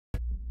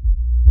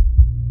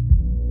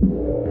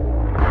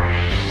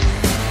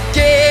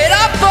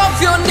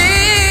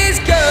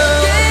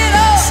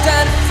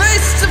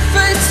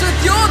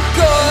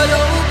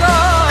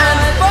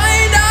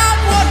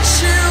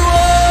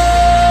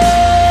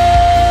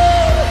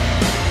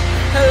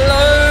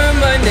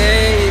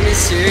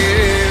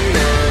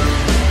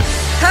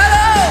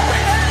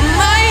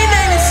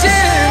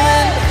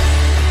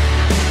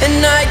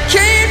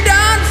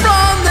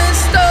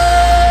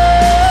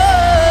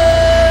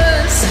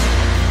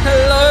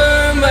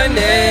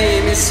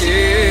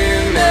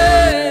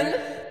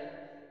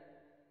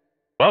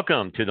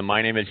Welcome to the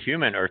My Name is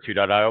Human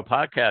Earth2.io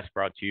podcast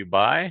brought to you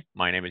by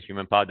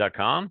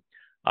MyNameIsHumanPod.com.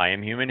 I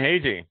am Human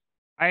Hazy.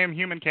 I am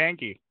Human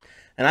Kanky.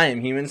 And I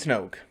am Human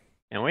Snoke.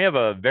 And we have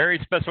a very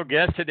special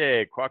guest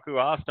today, Kwaku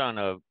Alston,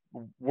 a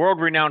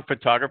world-renowned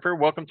photographer.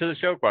 Welcome to the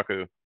show,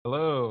 Kwaku.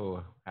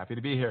 Hello. Happy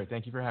to be here.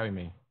 Thank you for having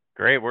me.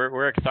 Great.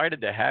 We're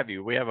excited to have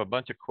you. We have a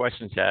bunch of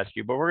questions to ask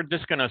you, but we're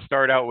just going to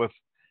start out with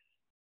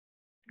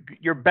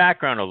your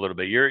background a little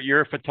bit.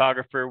 You're a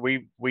photographer.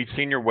 We've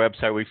seen your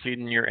website. We've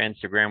seen your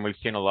Instagram. We've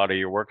seen a lot of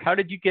your work. How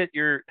did you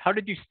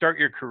start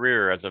your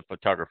career as a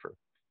photographer?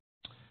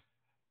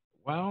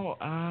 Well,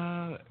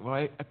 I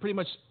pretty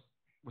much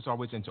was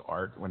always into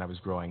art when I was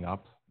growing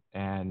up,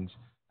 and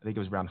I think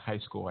it was around high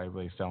school I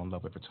really fell in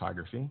love with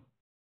photography.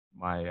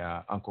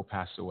 My uncle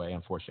passed away,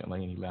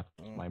 unfortunately, and he left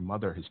my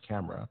mother his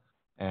camera,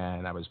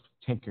 and I was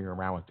tinkering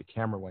around with the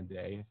camera one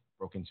day,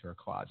 broke into her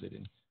closet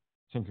and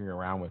tinkering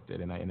around with it,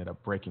 and I ended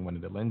up breaking one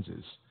of the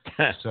lenses.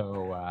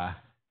 So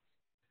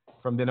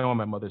from then on,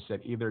 my mother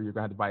said, either you're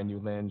going to have to buy a new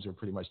lens or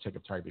pretty much take a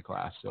photography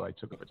class. So I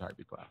took a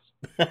photography class.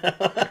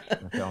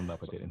 I fell in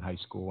love with it in high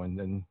school and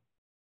then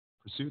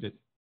pursued it.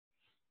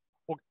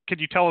 Well, could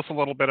you tell us a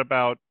little bit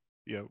about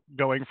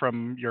going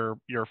from your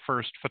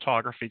first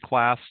photography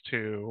class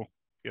to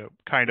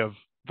kind of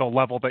the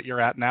level that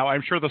you're at now?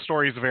 I'm sure the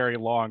story is very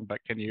long,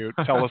 but can you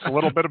tell us a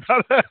little bit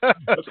about it?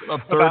 That's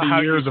about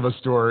 30 years of a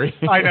story.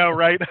 I know,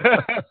 right?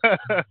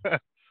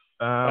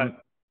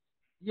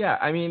 Yeah,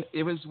 I mean,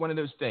 it was one of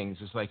those things.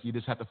 It's like you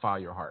just have to follow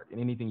your heart. In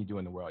anything you do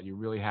in the world, you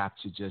really have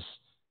to just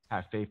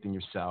have faith in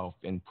yourself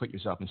and put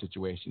yourself in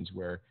situations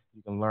where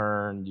you can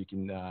learn, you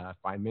can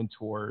find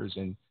mentors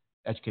and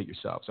educate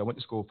yourself. So I went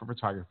to school for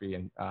photography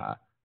and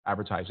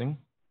advertising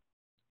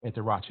at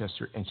the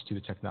Rochester Institute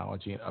of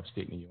Technology in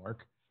upstate New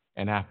York.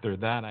 And after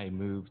that, I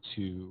moved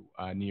to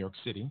New York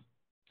City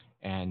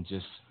and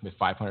just with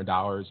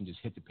 $500 and just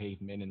hit the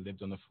pavement and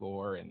lived on the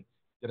floor and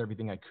did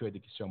everything I could to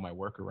show my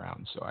work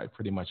around. So I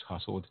pretty much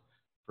hustled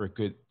for a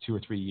good 2 or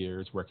 3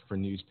 years, working for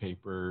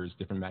newspapers,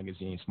 different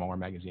magazines, smaller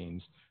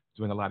magazines,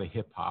 doing a lot of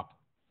hip hop,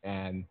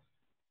 and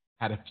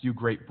had a few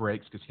great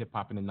breaks because hip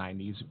hop in the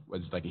 90s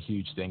was like a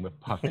huge thing with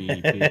Puffy,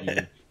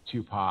 Biggie,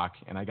 Tupac.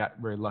 And I got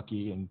very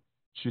lucky in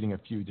shooting a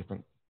few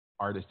different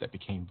artists that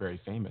became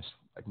very famous,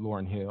 like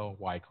Lauryn Hill,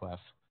 Wyclef.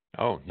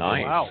 Oh,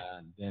 nice. Wow.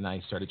 And then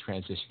I started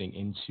transitioning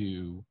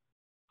into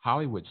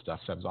Hollywood stuff.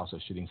 So I was also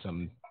shooting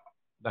some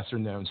lesser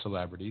known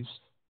celebrities,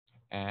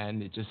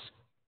 and it just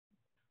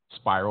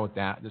spiraled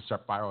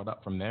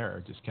up from there.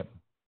 It just kept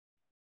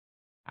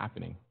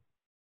happening.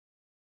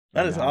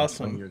 That is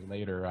awesome. 20 years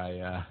later,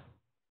 I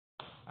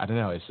don't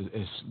know.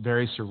 It's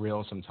very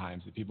surreal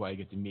sometimes. The people I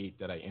get to meet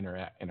that I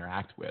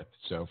interact with.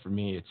 So for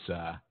me,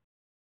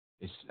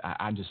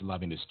 I'm just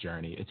loving this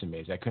journey. It's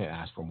amazing. I couldn't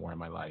ask for more in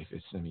my life.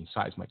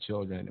 Besides my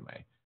children and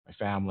my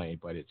family,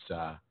 but it's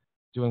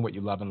doing what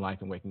you love in life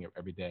and waking up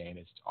every day, and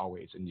it's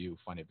always a new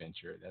fun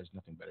adventure. There's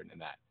nothing better than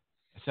that,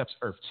 except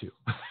Earth2.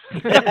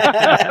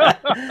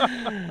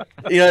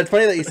 It's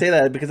funny that you say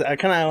that because I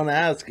kind of want to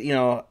ask.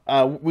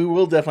 We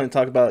will definitely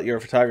talk about your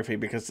photography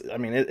because I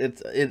mean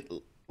it's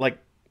like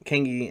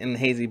Kangi and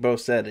Hazy both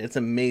said, it's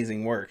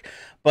amazing work.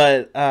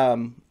 But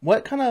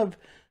what kind of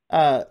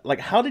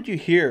how did you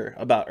hear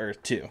about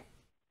Earth2?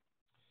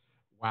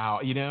 Wow,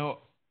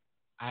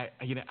 I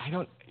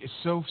don't. It's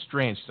so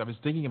strange because I was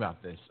thinking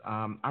about this.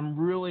 I'm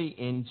really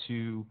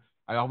into.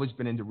 I've always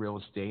been into real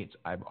estate.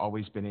 I've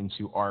always been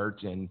into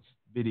art and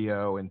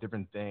video and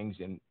different things.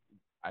 And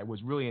I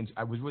was really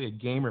a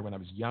gamer when I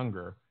was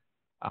younger.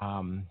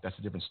 That's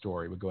a different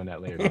story. We'll go into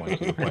that later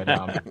if you want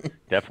to. But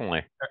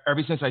definitely.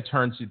 Ever since I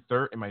turned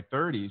to in my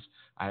 30s,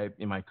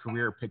 in my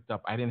career picked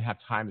up. I didn't have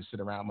time to sit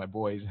around with my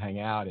boys and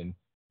hang out and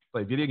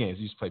play video games.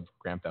 I used to play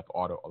Grand Theft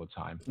Auto all the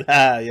time.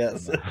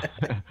 Yes.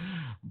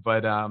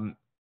 But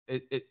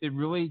it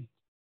really.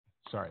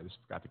 Sorry, I just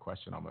forgot the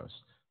question almost.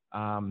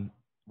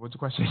 What's the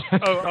question?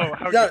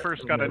 how you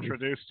first got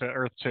introduced to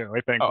Earth2,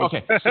 I think. Oh,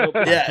 okay. So,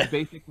 yeah. So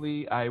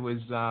basically, I was.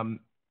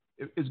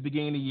 It was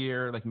beginning of the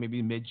year, like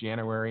maybe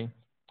mid-January.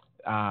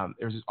 There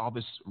was all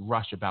this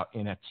rush about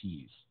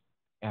NFTs,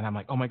 and I'm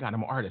like, oh my God,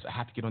 I'm an artist. I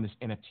have to get on this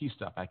NFT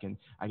stuff. I can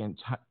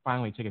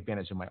finally take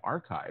advantage of my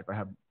archive. I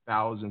have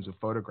thousands of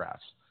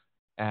photographs,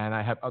 and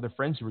I have other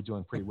friends who were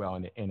doing pretty well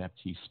in the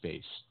NFT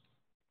space.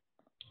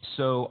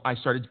 So I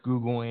started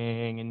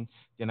Googling, and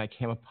then I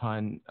came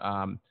upon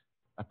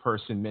a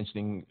person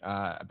mentioning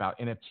about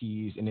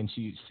NFTs, and then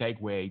she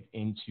segued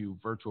into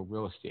virtual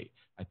real estate.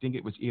 I think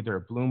it was either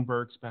a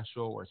Bloomberg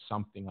special or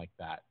something like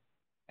that.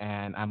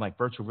 And I'm like,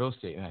 virtual real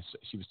estate. And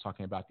she was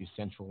talking about the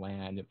central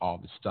land and all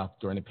this stuff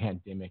during the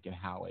pandemic and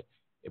how it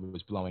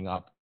was blowing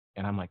up.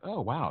 And I'm like,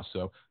 oh, wow.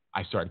 So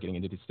I started getting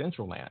into the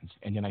central lands.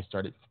 And then I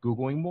started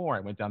Googling more. I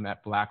went down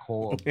that black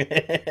hole of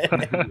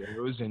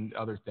videos and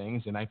other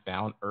things, and I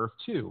found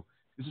Earth2.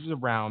 This is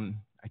around,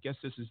 I guess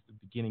this is the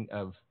beginning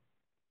of,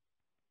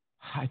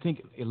 I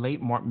think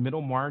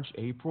middle March,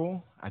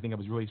 April. I think I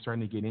was really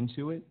starting to get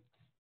into it.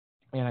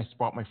 And I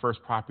bought my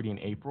first property in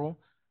April.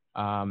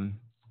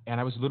 And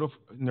I was a little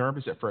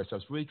nervous at first. I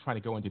was really trying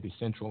to go into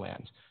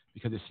Decentraland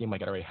because it seemed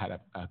like it already had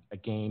a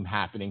game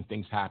happening,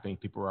 things happening,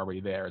 people were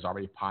already there, it was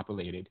already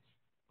populated.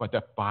 But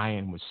the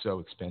buy-in was so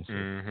expensive.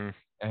 Mm-hmm.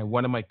 And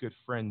one of my good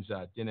friends,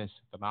 Dennis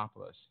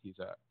Thanopoulos, he's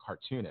a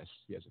cartoonist.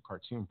 He has a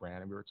cartoon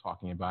brand, and we were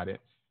talking about it.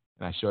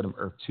 And I showed him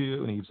Earth2,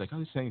 and he was like, "Oh,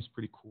 this thing is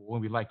pretty cool."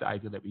 And we liked the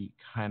idea that we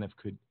kind of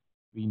could,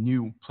 we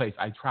knew place.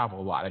 I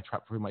travel a lot.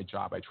 For my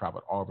job, I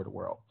traveled all over the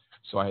world.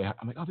 So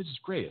I'm like, "Oh, this is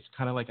great. It's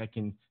kind of like I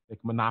can, like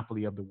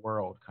Monopoly of the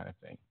world kind of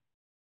thing."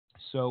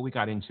 So we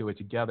got into it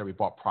together. We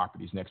bought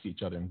properties next to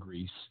each other in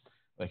Greece.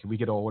 Like if we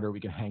get older,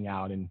 we can hang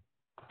out in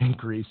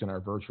Greece in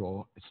our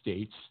virtual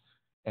estates.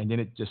 And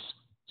then it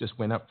just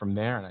went up from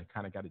there, and I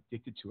kind of got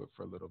addicted to it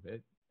for a little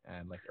bit,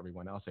 and like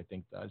everyone else, I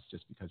think does,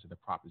 just because of the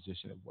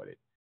proposition of what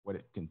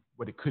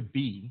it could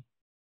be,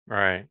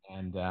 Right.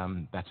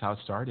 and that's how it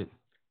started,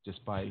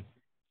 just by.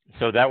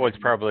 So that was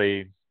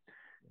probably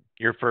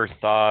your first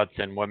thoughts,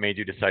 and what made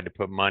you decide to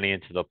put money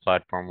into the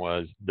platform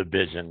was the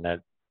vision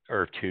that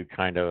Earth2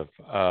 kind of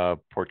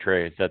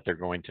portrays that they're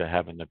going to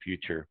have in the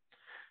future.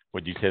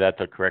 Would you say that's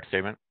a correct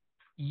statement?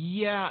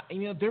 Yeah,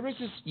 there was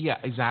this. Yeah,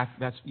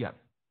 exactly.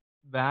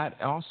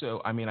 That also,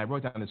 I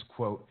wrote down this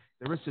quote.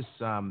 There was this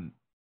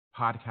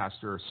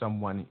podcaster or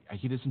someone,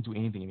 he doesn't do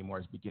anything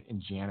anymore,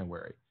 in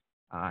January.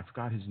 I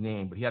forgot his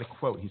name, but he had a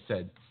quote. He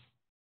said,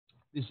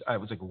 I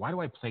was like, "Why do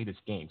I play this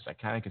game?" Because I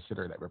kind of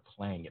consider that we're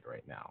playing it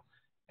right now.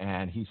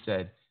 And he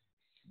said,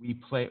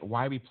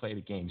 why we play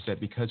the game? He said,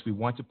 "Because we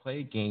want to play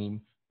a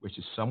game which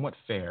is somewhat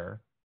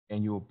fair,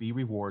 and you will be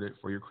rewarded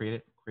for your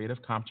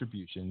creative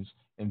contributions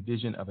and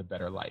vision of a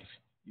better life.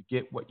 You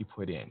get what you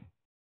put in.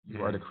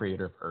 You are the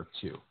creator of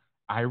Earth2."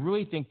 I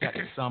really think that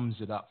sums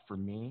it up for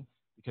me,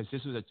 because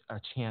this was a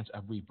chance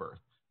of rebirth.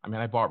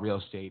 I bought real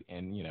estate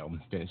in,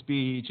 Venice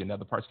Beach and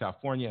other parts of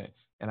California,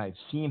 and I've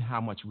seen how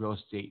much real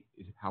estate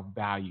how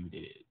valued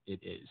it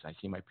is. I've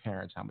seen my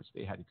parents, how much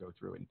they had to go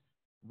through in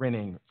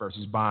renting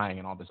versus buying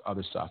and all this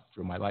other stuff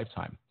through my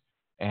lifetime.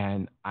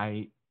 And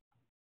I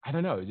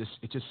don't know,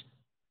 it just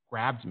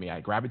grabbed me.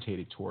 I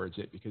gravitated towards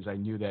it because I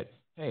knew that,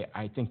 hey,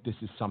 I think this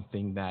is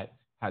something that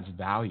has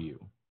value.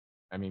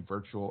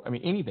 Virtual,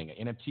 anything,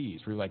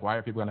 NFTs. We're like, why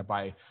are people going to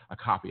buy a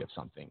copy of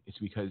something? It's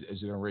because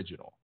it's an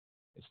original.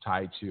 It's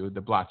tied to the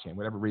blockchain,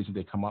 whatever reason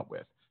they come up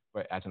with.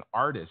 But as an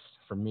artist,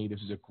 for me,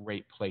 this is a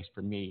great place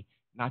for me,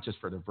 not just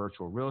for the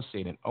virtual real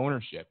estate and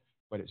ownership,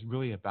 but it's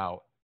really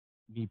about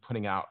me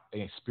putting out an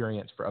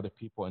experience for other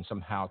people and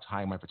somehow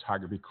tying my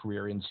photography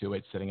career into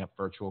it, setting up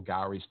virtual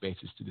gallery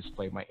spaces to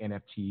display my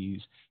NFTs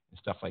and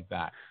stuff like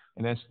that.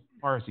 And as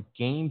far as the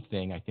game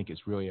thing, I think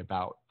it's really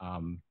about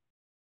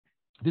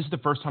this is the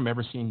first time I've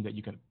ever seen that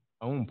you can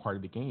own part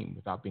of the game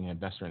without being an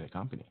investor in the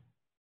company.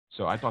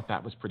 So I thought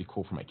that was pretty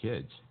cool for my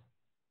kids.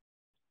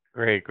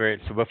 Great.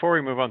 So before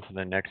we move on to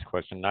the next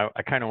question,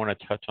 I kind of want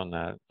to touch on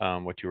that,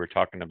 what you were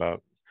talking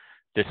about,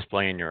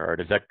 displaying your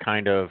art. Is that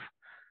kind of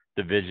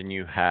the vision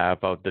you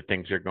have of the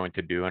things you're going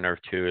to do in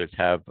Earth2, is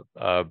have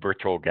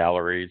virtual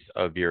galleries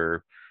of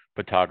your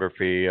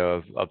photography,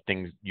 of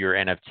things, your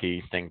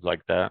NFTs, things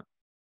like that?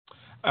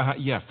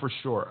 Yeah, for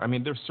sure.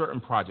 There's certain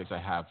projects I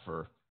have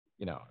for,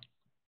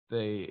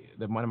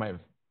 one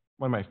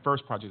of my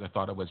first projects I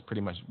thought of was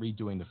pretty much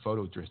redoing the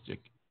photo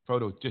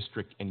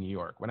district in New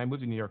York. When I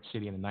moved to New York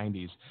City in the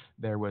 90s,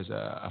 there was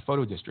a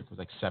photo district. It was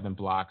like 7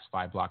 blocks,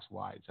 5 blocks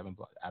wide,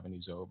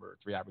 avenues over,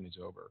 3 avenues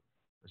over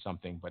or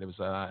something. But it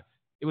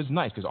was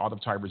nice because all the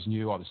photographers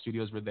knew, all the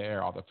studios were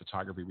there, all the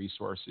photography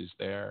resources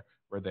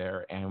were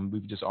there, and we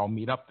would just all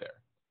meet up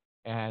there.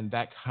 And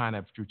that kind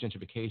of, through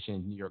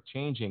gentrification, New York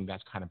changing,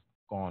 that's kind of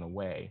gone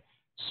away.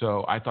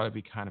 So I thought it'd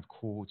be kind of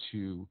cool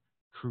to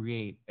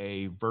create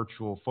a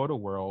virtual photo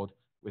world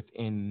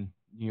within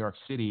New York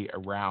City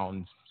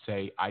around,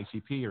 say,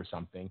 ICP or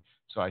something.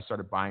 So I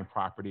started buying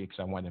property because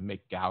I wanted to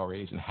make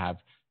galleries and have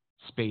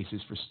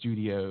spaces for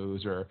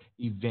studios or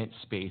event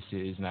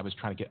spaces. And I was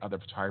trying to get other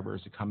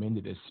photographers to come into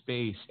this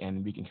space,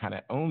 and we can kind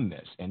of own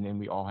this. And then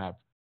we all have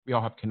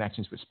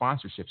connections with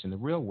sponsorships in the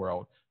real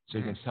world. So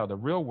you can tell the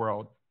real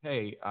world,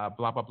 hey,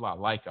 blah, blah, blah,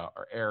 Leica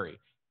or Airy,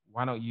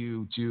 why don't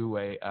you do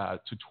a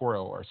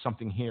tutorial or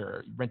something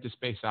here, rent the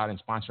space out and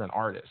sponsor an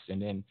artist,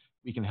 and then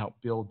we can help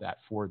build that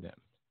for them.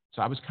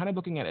 So I was kind of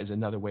looking at it as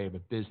another way of a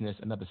business,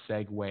 another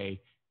segue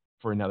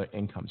for another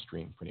income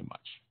stream, pretty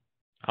much.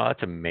 Oh,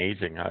 that's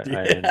amazing.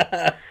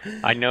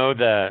 I know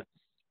that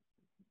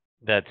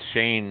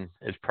Shane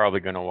is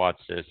probably going to watch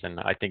this, and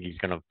I think he's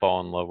going to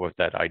fall in love with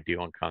that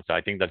ideal and concept.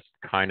 I think that's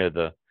kind of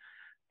the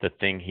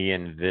thing he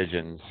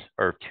envisions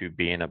Earth2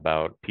 being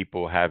about,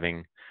 people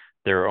having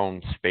their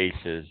own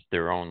spaces,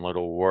 their own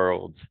little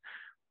worlds,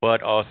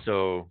 but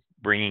also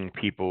bringing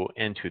people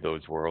into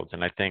those worlds.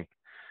 And I think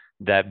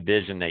that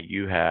vision that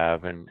you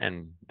have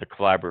and the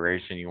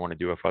collaboration you want to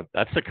do with,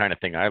 that's the kind of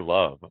thing I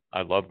love.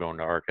 I love going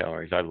to art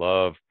galleries. I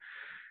love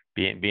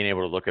being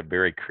able to look at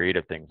very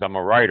creative things. I'm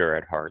a writer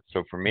at heart,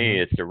 so for me,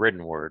 it's the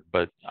written word,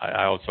 but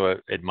I also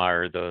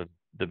admire the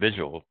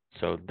visual.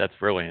 So that's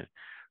really,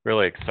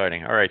 really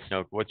exciting. All right,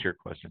 Snoke, what's your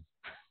question?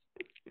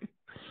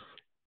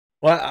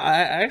 Well,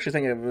 I actually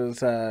think it was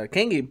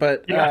Kingy,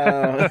 but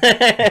Yeah.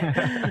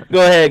 go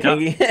ahead,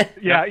 Kingy.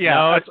 Yeah.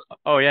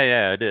 No,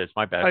 it is.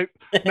 My bad.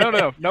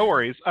 No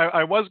worries.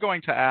 I was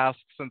going to ask,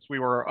 since we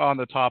were on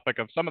the topic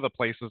of some of the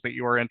places that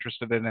you were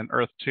interested in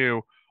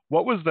Earth2,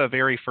 what was the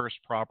very first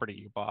property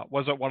you bought?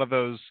 Was it one of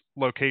those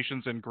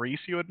locations in Greece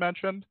you had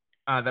mentioned?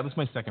 That was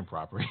my second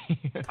property.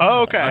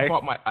 Oh, okay. I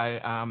bought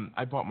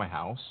my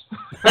house.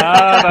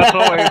 That's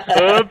always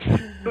oops.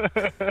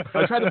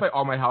 I tried to buy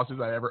all my houses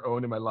I ever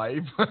owned in my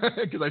life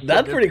because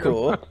That's pretty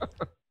cool.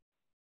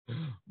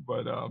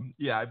 But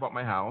yeah, I bought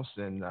my house,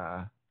 and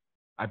I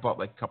bought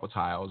like a couple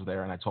tiles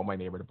there, and I told my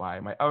neighbor to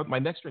buy my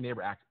next door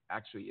neighbor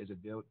actually is a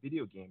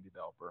video game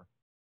developer,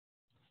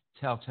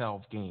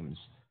 Telltale Games,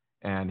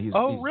 and he's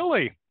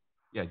really?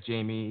 Yeah,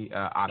 Jamie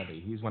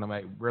Ottavy. He's one of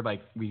my.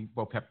 We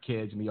both have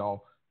kids, and we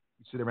all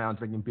sit around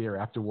drinking beer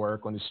after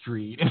work on the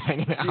street and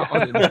hanging out.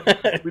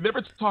 And we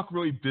never talk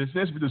really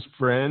business. We're just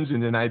friends.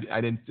 And then I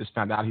didn't just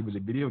found out he was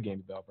a video game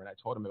developer, and I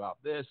told him about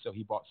this. So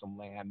he bought some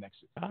land next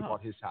to he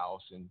bought his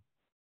house, and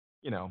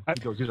he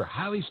goes, "These are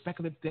highly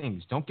speculative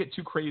things. Don't get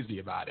too crazy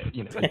about it."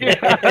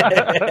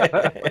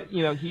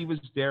 But, he was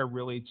there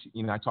really.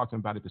 I talked to him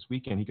about it this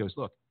weekend. He goes,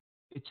 "Look,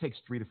 it takes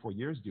 3 to 4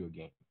 years to do a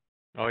game."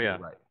 Oh yeah.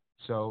 Right.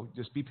 So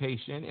just be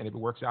patient, and if it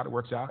works out, it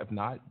works out. If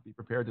not, be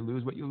prepared to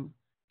lose what you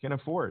can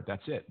afford.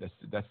 That's it.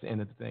 That's the end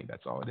of the thing.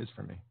 That's all it is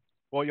for me.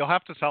 Well, you'll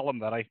have to tell them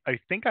that I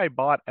think I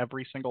bought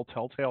every single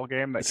Telltale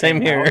game that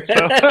Same here. out,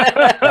 so.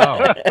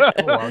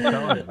 I'll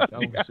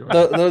tell him. Sure.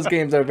 Those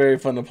games are very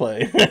fun to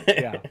play.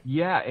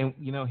 Yeah, and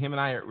him and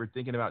I were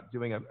thinking about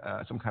doing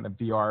some kind of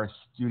VR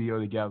studio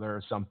together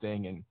or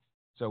something, and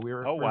so we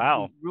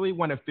really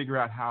want to figure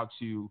out how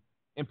to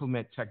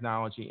implement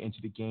technology into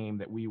the game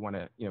that we want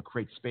to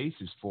create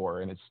spaces for,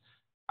 and it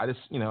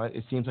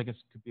seems like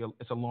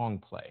it's a long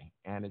play,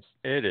 and it's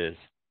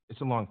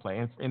a long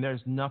play, and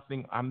there's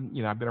nothing.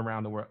 I've been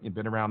around the world,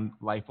 been around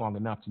life long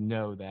enough to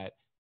know that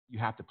you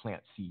have to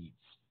plant seeds,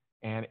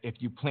 and if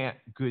you plant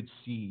good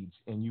seeds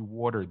and you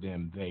water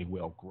them, they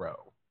will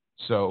grow.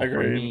 So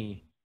for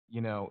me,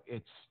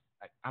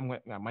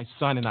 my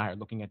son and I are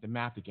looking at the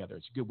map together.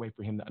 It's a good way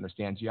for him to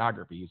understand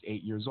geography. He's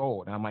 8 years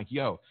old, and I'm like,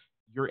 "Yo,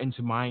 you're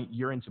into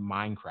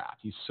Minecraft.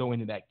 He's so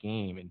into that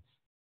game, and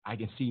I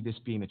can see this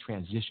being a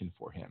transition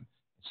for him.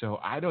 So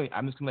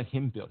I'm just gonna let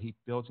him build. He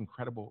builds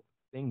incredible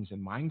things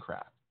in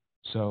Minecraft.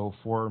 So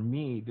for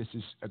me, this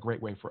is a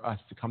great way for us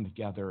to come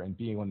together and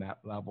be on that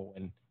level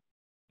and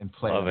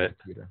play on the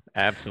computer.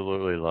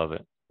 Absolutely love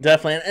it.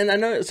 Definitely. And I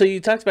know, so you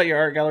talked about your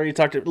art gallery. You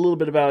talked a little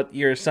bit about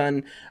your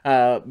son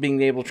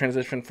being able to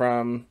transition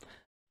from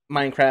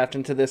Minecraft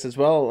into this as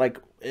well. Like,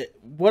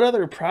 what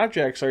other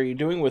projects are you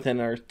doing within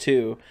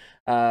Earth2?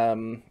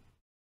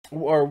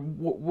 Or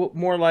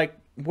more like,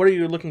 what are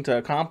you looking to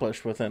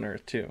accomplish within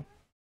Earth2?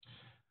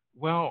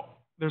 Well,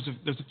 there's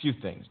a few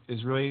things.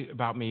 It's really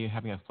about me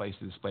having a place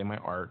to display my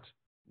art.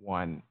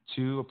 1,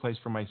 2, a place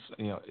for my,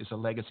 it's a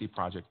legacy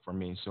project for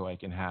me, so I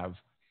can have,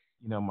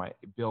 my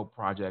build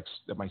projects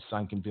that my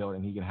son can build,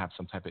 and he can have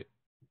some type of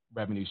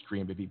revenue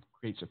stream if he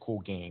creates a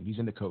cool game. He's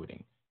into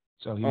coding,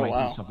 so he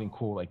might do something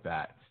cool like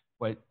that.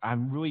 But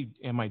I'm really,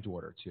 and my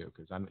daughter too,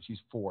 because she's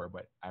 4,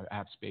 but I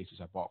have spaces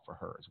I bought for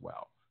her as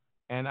well.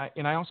 And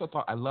I also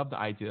thought I love the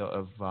idea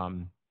of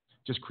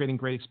just creating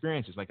great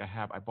experiences. Like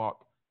I bought.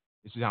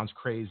 This sounds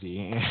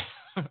crazy,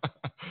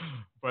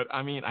 but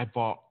I mean, I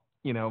bought.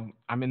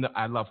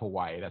 I love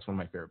Hawaii. That's one of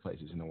my favorite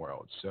places in the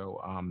world.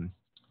 So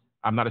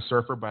I'm not a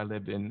surfer, but I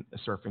live in a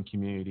surfing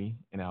community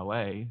in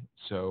LA.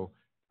 So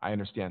I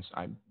understand. So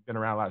I've been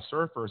around a lot of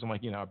surfers. I'm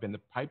like, I've been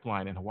to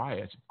Pipeline in Hawaii.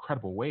 It's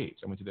incredible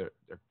waves. I went to their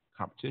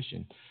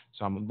competition.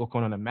 So I'm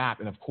looking on the map,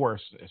 and of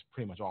course, it's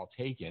pretty much all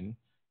taken.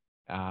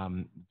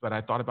 But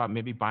I thought about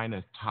maybe buying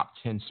the top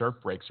 10 surf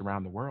breaks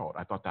around the world.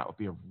 I thought that would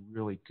be a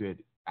really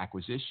good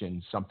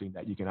acquisition, something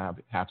that you can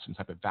have some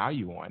type of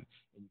value on,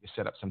 and you can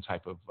set up some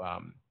type of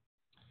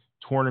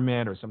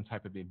tournament or some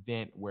type of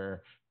event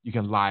where you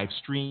can live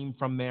stream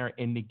from there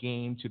in the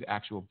game to the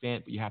actual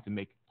event, but you have to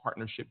make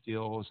partnership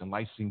deals and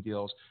licensing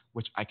deals,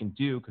 which I can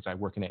do because I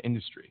work in that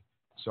industry.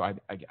 So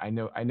I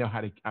know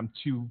how to.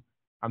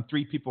 I'm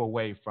 3 people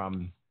away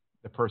from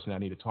the person I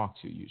need to talk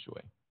to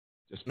usually,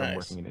 just from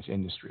working in this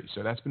industry.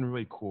 So that's been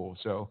really cool.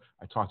 So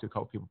I talked to a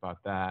couple people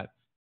about that.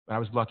 But I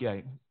was lucky.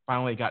 I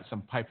finally got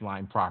some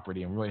Pipeline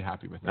property. I'm really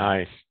happy with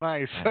that.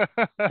 Nice.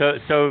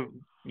 So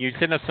you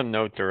sent us some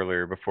notes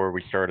earlier before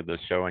we started the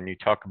show, and you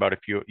talked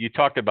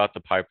about the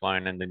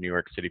Pipeline and the New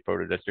York City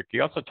Photo District.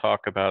 You also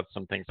talk about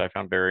some things I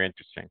found very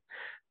interesting.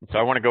 And so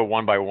I want to go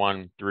one by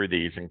one through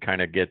these and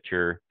kind of get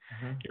your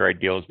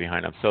ideals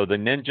behind them. So the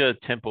Ninja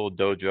Temple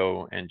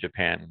Dojo in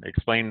Japan.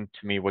 Explain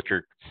to me what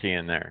you're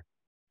seeing there.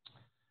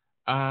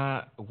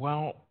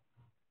 Well,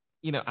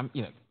 I'm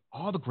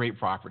all the great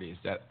properties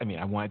that,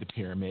 I wanted the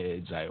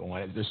pyramids.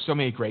 There's so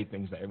many great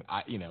things that,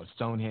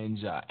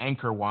 Stonehenge,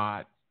 Angkor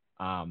Wat,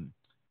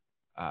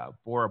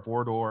 Bora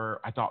Bordor.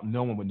 I thought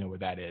no one would know where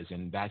that is,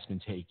 and that's been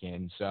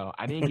taken. So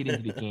I didn't get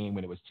into the game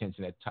when it was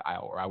Tinted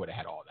Tile, or I would have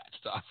had all that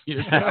stuff.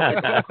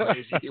 Like,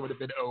 crazy. It would have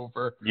been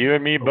over. You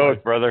and me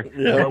both, brother.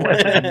 My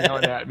wife would be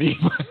yelling at me,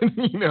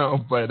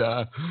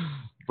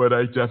 but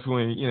I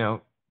definitely,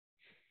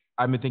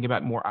 I've been thinking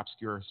about more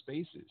obscure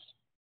spaces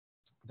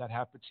that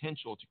have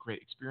potential to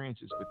create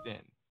experiences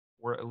within,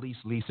 or at least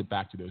lease it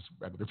back to those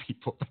regular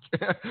people.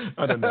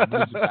 I don't know,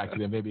 lease it back to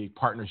them, maybe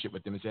partnership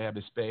with them and say, I have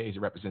this space,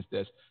 it represents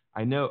this.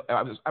 I know,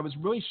 I was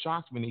really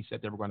shocked when they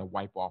said they were going to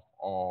wipe off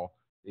all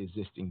the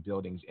existing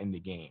buildings in the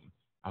game.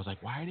 I was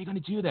like, why are they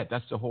going to do that?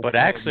 That's the whole But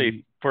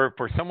actually, for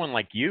someone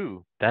like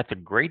you, that's a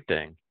great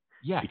thing.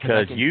 Yeah.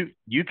 Because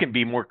you can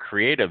be more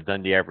creative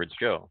than the average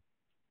Joe.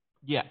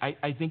 Yeah,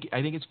 I think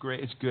it's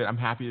great. It's good. I'm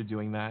happy they're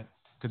doing that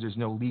because there's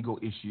no legal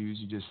issues.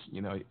 You just,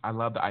 I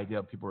love the idea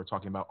of people are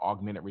talking about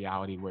augmented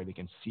reality where they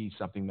can see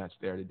something that's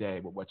there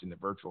today, but what's in the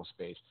virtual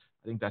space.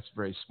 I think that's a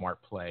very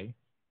smart play.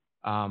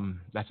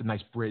 That's a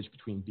nice bridge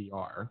between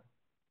VR.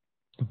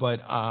 But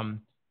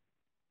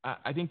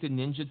I think the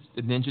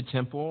Ninja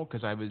Temple,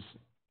 because I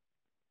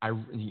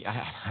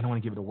don't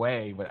want to give it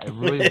away, but I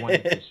really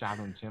wanted the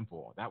Shaolin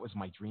Temple. That was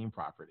my dream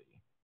property.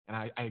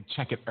 And I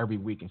check it every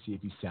week and see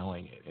if he's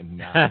selling it, and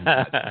now he's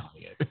not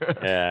selling it.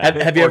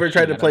 Yeah. Have you ever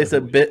tried to place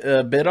a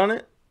bid on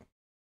it?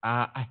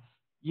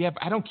 Yeah,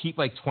 but I don't keep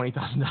like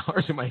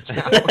 $20,000 in my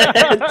account.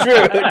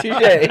 True,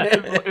 touche.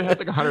 It has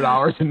like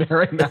 $100 in there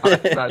right now.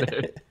 That's about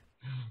it.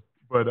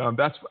 But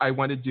that's I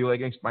wanted to do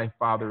against my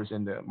father's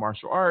in the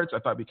martial arts. I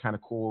thought it'd be kind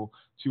of cool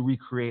to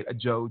recreate a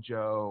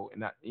JoJo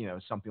and that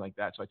something like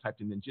that. So I typed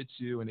in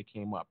ninjutsu and it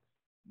came up.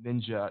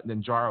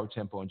 Ninjaro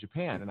Temple in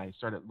Japan, and I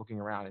started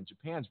looking around. And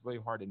Japan's really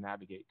hard to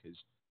navigate because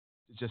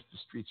just the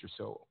streets are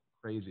so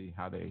crazy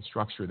how they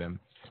structure them.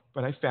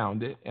 But I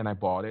found it and I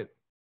bought it,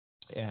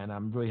 and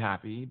I'm really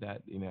happy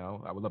that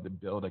I would love to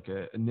build like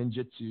a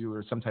ninjutsu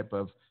or some type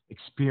of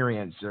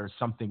experience or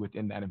something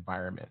within that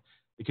environment.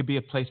 It could be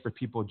a place for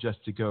people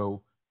just to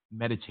go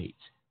meditate,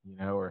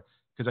 or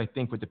because I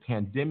think with the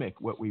pandemic,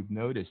 what we've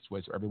noticed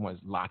was everyone's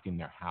locked in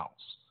their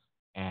house.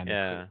 And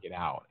couldn't get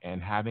out,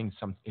 and having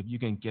if you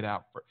can get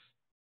out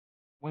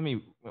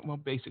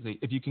basically,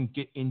 if you can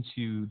get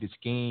into this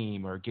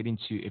game or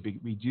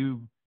we do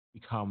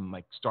become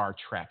like Star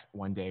Trek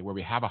one day where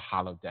we have a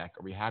holodeck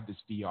or we have this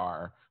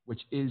VR,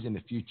 which is in the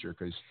future,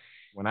 because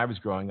when I was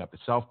growing up, the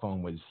cell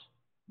phone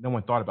no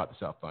one thought about the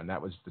cell phone.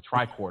 That was the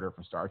tricorder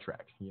from Star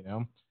Trek,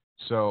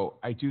 So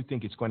I do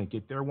think it's going to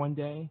get there one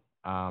day.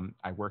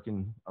 I work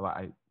with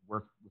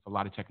a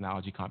lot of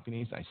technology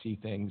companies. I see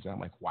things and I'm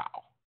like,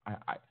 wow,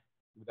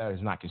 that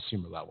is not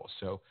consumer level.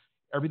 So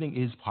everything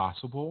is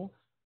possible.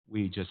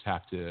 We just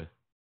have to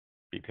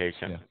be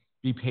patient.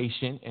 Be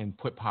patient and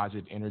put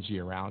positive energy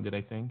around it,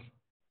 I think.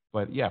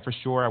 But yeah, for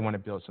sure, I want to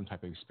build some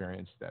type of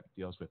experience that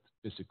deals with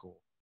physical,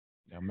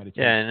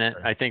 meditation. Yeah, and then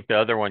I think the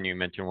other one you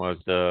mentioned was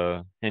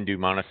the Hindu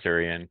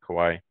monastery in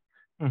Kauai.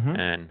 Mm-hmm.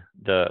 And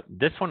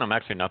this one I'm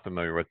actually not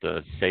familiar with,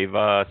 the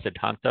Seva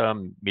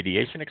Siddhanta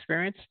mediation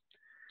experience.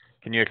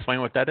 Can you explain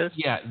what that is?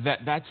 Yeah,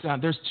 that's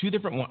there's two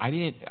different ones.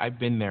 I've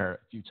been there a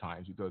few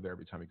times. We go there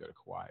every time we go to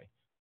Kauai.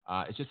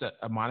 It's just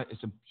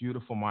it's a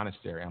beautiful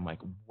monastery. I'm like,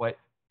 what?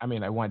 I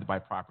mean, I wanted to buy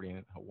property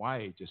in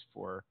Hawaii just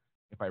for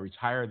if I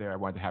retire there, I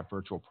wanted to have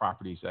virtual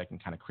properties that I can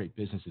kind of create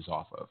businesses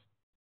off of.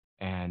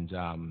 And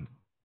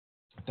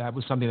that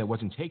was something that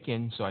wasn't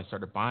taken, so I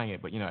started buying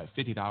it. But at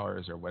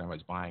 $50 or what I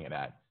was buying it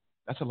at,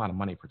 that's a lot of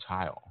money per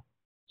tile.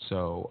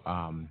 So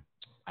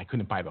I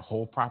couldn't buy the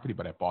whole property,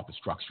 but I bought the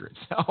structure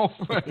itself,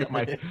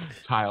 my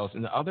tiles.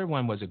 And the other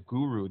one was a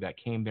guru that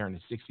came there in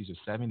the 60s or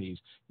 70s.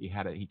 He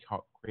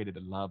created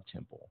a love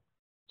temple.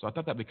 So I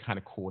thought that'd be kind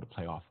of cool to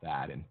play off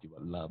that and do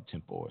a love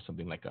temple or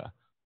something like a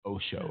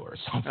Osho or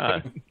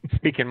something.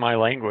 Speaking my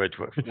language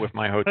with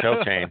my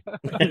hotel chain.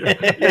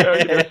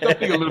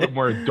 Something a little bit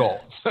more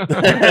adult. All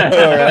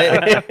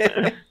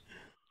right.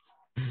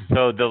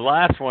 So the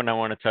last one I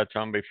want to touch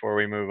on before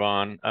we move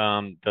on,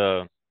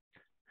 the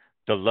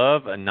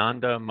Love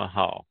Ananda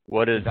Mahal.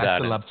 What is that?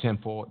 That's the Love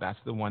Temple. That's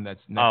the one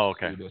that's next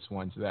to this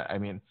one. So that, I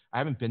mean, I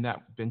haven't been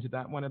to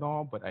that one at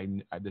all, but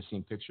I've just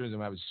seen pictures. And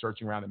when I was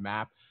searching around the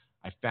map,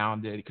 I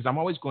found it because I'm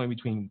always going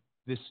between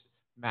this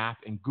map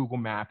and Google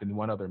Map and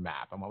one other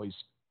map. I'm always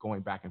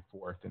going back and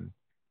forth, and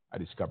I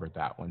discovered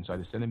that one. So I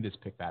decided to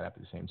just pick that up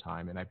at the same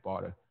time, and I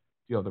bought a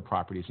few other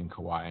properties in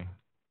Kauai.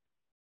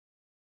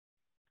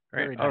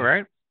 Great. Nice. All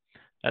right.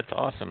 That's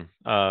awesome.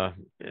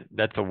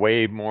 That's a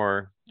way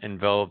more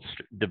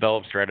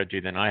developed strategy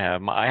than I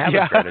have. I have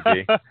a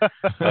strategy,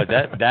 but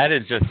that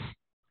is just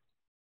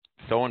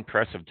so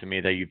impressive to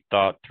me that you've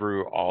thought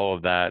through all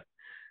of that,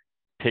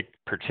 pick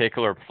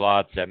particular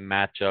plots that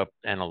match up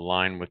and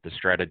align with the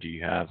strategy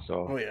you have.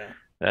 So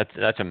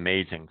that's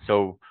amazing.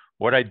 So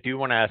what I do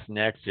want to ask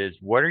next is,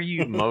 what are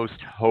you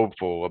most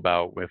hopeful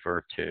about with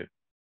Earth2?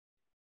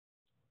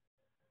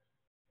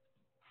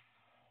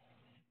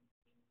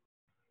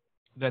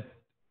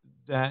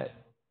 That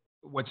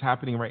what's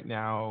happening right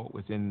now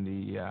within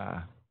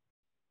the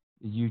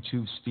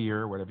YouTube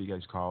sphere, whatever you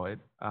guys call it,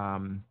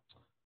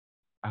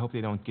 I hope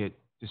they don't get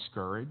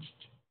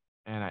discouraged.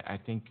 And I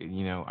think,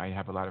 you know, I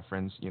have a lot of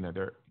friends, you know,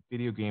 they're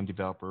video game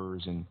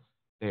developers, and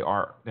there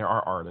are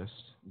artists,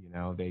 you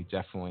know, they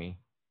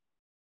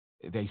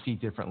see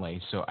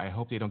differently. So I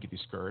hope they don't get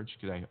discouraged,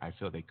 because I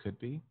feel they could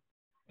be.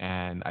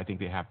 And I think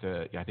they have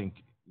to, I think,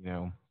 you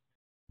know,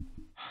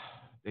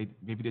 they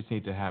maybe just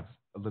need to have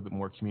a little bit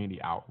more community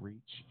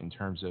outreach in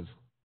terms of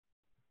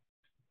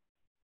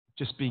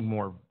just being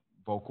more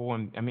vocal.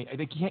 And I mean,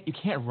 you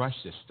can't rush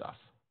this stuff.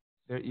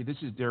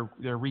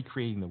 They're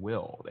recreating the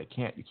wheel.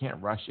 You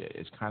can't rush it.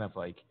 It's kind of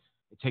like,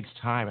 it takes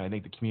time, and I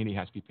think the community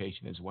has to be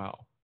patient as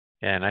well.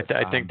 Yeah, and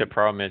I think the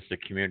problem is the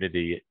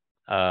community.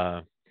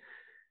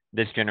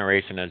 This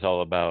generation is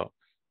all about,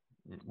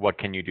 what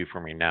can you do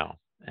for me now?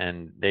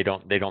 And they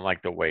don't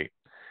like to wait.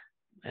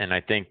 And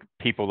I think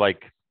people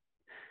like,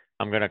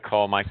 I'm going to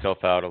call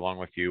myself out along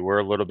with you. We're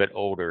a little bit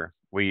older.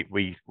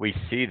 We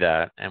see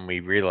that, and we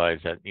realize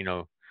that, you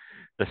know,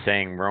 the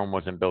saying Rome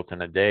wasn't built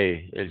in a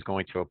day is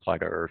going to apply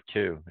to Earth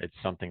too. It's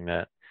something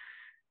that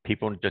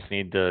people just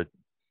need to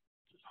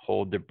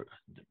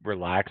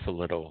relax a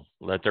little,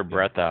 let their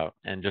breath out,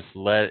 and just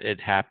let it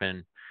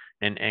happen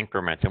in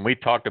increments. And we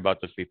talked about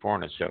this before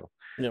on the show.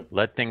 Yep.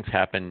 Let things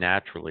happen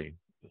naturally.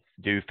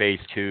 Do phase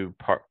 2,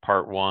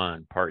 part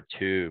 1, part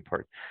 2,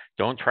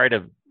 don't try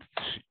to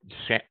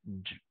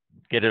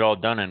get it all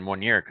done in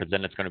 1 year, because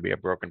then it's going to be a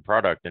broken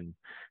product and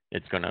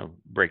it's going to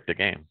break the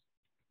game.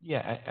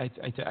 Yeah,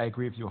 I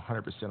agree with you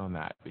 100% on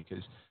that,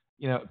 because,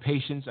 you know,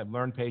 patience, I've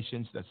learned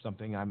patience. That's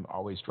something I'm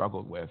always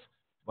struggled with.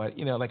 But,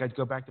 you know, like, I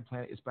go back to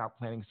it's about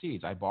planting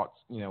seeds. I bought,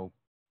 you know,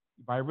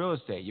 you buy real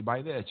estate, you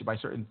buy this, you buy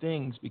certain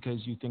things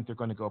because you think they're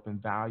going to go up in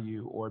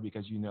value, or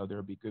because you know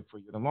they'll be good for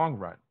you in the long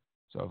run.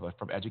 So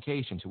from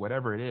education to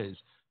whatever it is,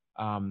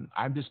 I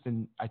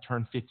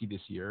turned 50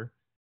 this year.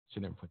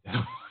 Should never put that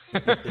on.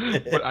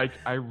 But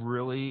I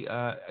really,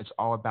 it's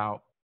all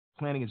about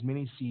planting as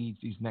many seeds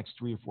these next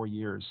 3 or 4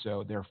 years,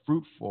 so they're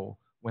fruitful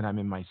when I'm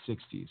in my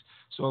 60s.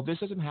 So if this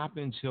doesn't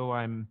happen until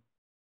I'm,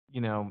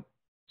 you know,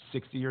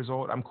 60 years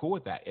old, I'm cool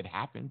with that. It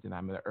happened, and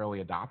I'm an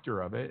early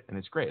adopter of it, and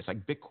it's great. It's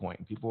like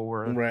Bitcoin. People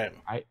were, right.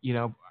 I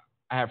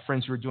have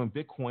friends who were doing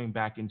Bitcoin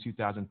back in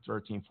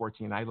 2013,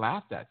 14. I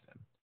laughed at them,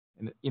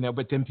 and, you know,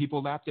 but then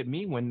people laughed at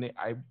me when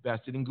I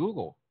invested in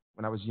Google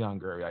when I was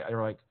younger. They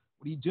were like,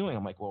 "What are you doing?"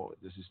 I'm like, "Well,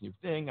 this is this new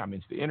thing. I'm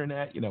into the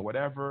internet, you know,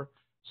 whatever."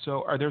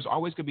 So there's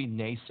always going to be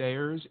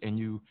naysayers, and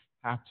you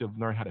have to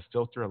learn how to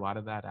filter a lot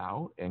of that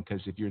out. And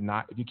because if you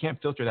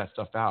can't filter that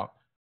stuff out,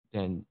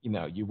 then, you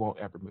know, you won't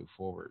ever move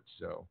forward.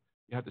 So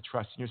you have to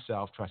trust in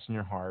yourself, trust in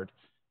your heart.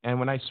 And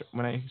when I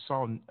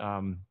saw, it's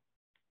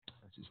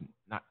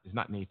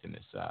not Nathan,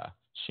 it's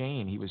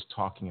Shane. He was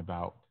talking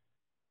about,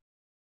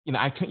 you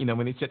know,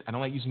 when he said, I don't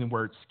like using the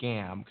word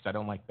scam because I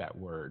don't like that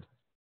word.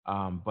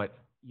 But,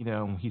 you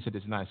know, he said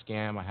it's not a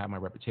scam. I have my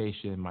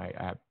reputation. I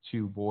have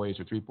 2 boys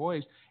or 3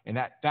 boys, and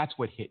that's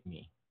what hit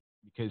me,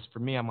 because for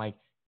me, I'm like,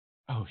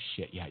 oh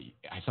shit, yeah.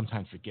 I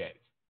sometimes forget.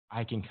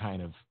 I can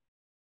kind of,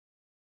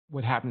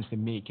 what happens to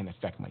me can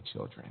affect my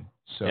children.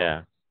 So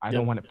yeah. I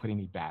don't want to put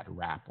any bad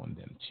rap on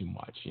them too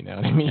much. You know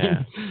what I mean?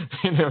 Yeah.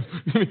 You know,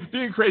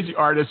 being a crazy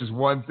artist is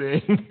one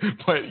thing,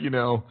 but, you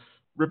know,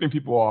 ripping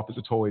people off is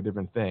a totally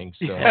different thing.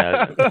 So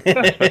yeah,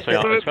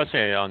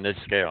 especially on this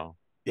scale.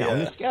 Yeah, on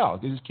this scale,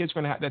 because his kids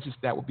going to have,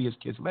 that will be his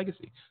kid's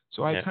legacy.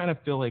 So I kind of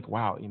feel like,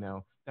 wow, you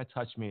know, that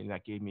touched me, and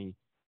that gave me,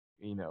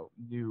 you know,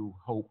 new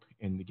hope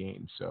in the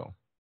game. So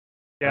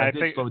yeah, I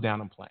did slow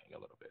down on playing a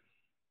little bit.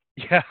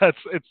 Yeah,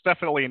 it's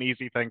definitely an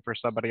easy thing for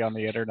somebody on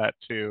the internet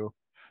to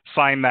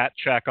sign that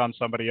check on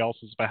somebody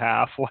else's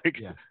behalf.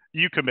 Like,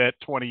 you commit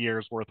 20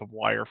 years worth of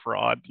wire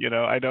fraud. You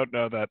know, I don't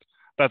know that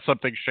that's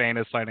something Shane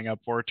is signing up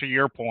for. To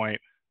your point,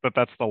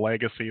 that's the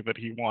legacy that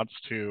he wants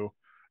to,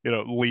 you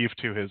know, leave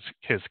to his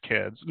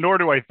kids. Nor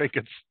do I think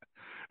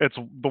it's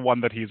the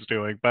one that he's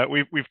doing. But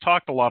we've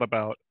talked a lot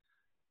about,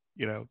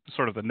 you know,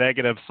 sort of the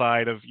negative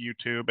side of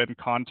YouTube and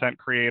content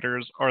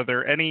creators. Are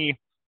there any,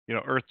 you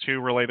know,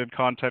 Earth2 related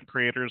content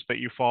creators that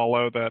you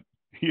follow that,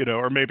 you know,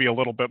 are maybe a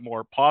little bit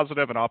more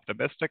positive and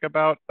optimistic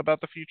about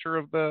the future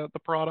of the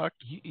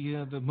product?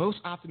 Yeah, the most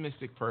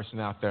optimistic person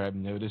out there I've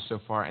noticed so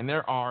far, and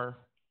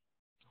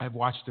I've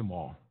watched them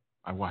all.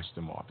 I watched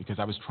them all because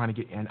I was trying to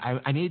get in.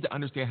 I needed to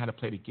understand how to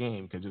play the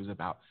game, because it was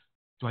about,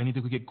 do I need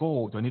to go get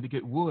gold? Do I need to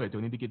get wood? Do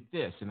I need to get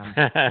this? And I'm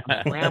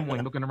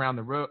scrambling, looking around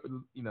the road,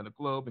 you know, the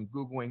globe, and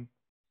Googling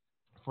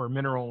for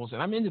minerals.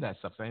 And I'm into that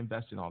stuff. So I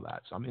invest in all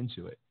that. So I'm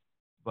into it.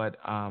 But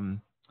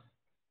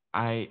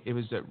it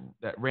was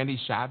that Randy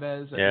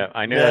Chavez. Yeah,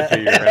 I knew that's who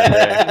you were going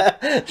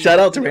to say. Shout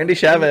out to Randy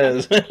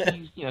Chavez.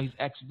 He's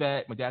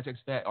ex-vet. My dad's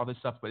ex-vet. All this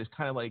stuff. But it's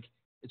kind of like,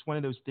 it's one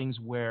of those things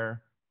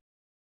where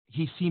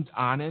he seemed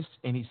honest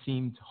and he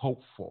seemed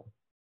hopeful.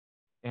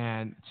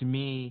 And to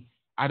me,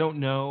 I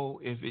don't know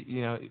if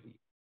you know,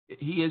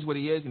 he is what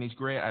he is, and he's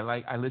great.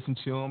 I listen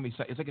to him.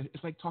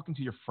 It's like talking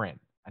to your friend.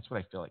 That's what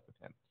I feel like with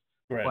him.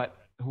 Right. But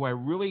who I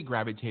really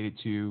gravitated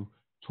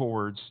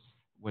towards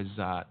was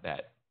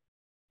that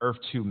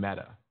Earth2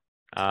 meta.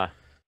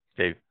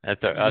 Steve,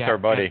 that's our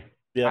buddy.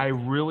 Yeah. I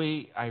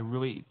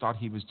really thought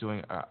he was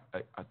doing a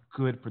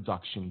good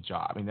production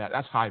job. I mean,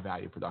 that's high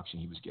value production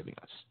he was giving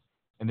us,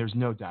 and there's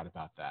no doubt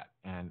about that.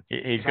 And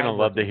He's gonna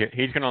love to hear.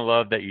 He's gonna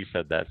love that you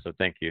said that. So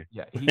thank you.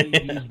 Yeah,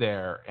 he's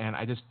there, and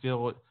I just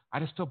feel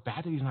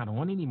bad that he's not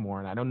on anymore.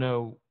 And I don't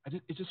know.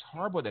 It's just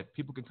horrible that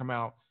people can come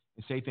out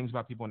and say things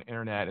about people on the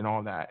internet and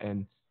all that,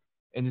 and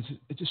it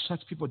just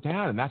shuts people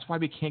down. And that's why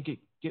we can't get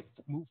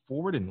move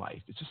forward in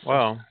life. It's just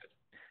so sad.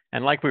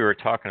 And like we were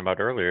talking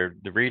about earlier,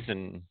 the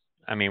reason,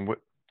 I mean,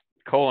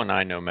 Cole and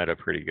I know Meta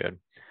pretty good.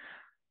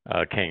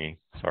 Kingy,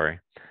 sorry.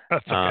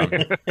 That's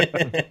okay.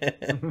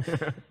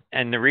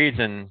 And the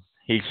reason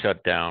he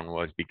shut down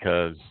was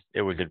because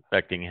it was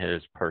affecting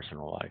his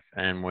personal life.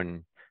 And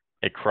when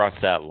it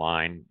crossed that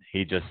line,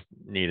 he just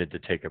needed to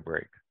take a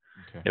break.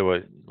 Okay. It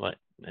was like,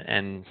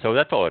 and so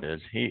that's all it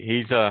is.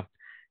 He's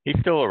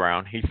still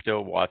around. He's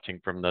still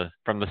watching from the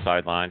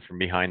sidelines, from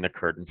behind the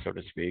curtain, so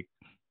to speak.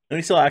 And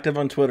he's still active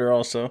on Twitter,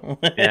 also.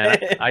 And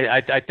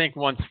I think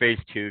once phase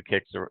 2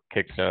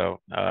 kicks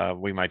out,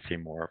 we might see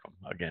more of him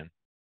again.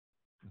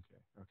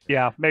 Okay.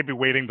 Yeah, maybe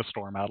waiting the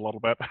storm out a little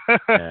bit.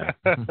 Yeah.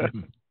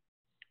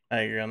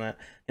 I agree on that.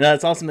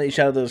 It's awesome that you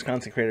shouted those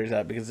content creators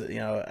out because,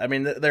 I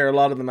mean, there are a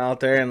lot of them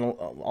out there and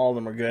all of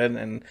them are good.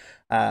 And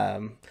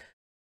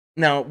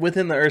now,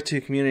 within the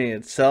Earth2 community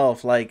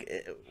itself, like,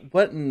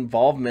 what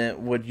involvement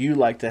would you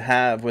like to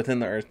have within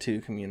the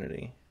Earth2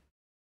 community?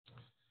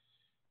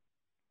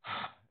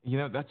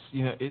 That's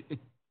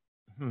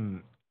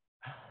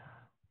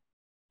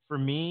for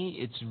me,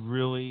 it's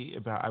really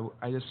about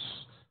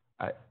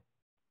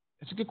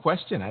it's a good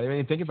question. I didn't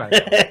even think about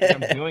it.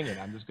 I'm doing it.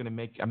 I'm just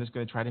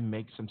gonna try to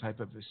make some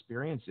type of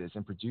experiences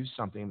and produce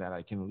something that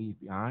I can leave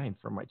behind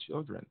for my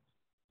children.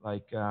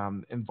 Like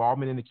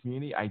involvement in the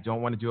community. I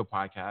don't want to do a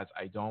podcast.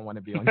 I don't want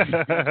to be on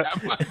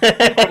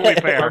YouTube. Totally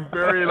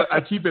fair.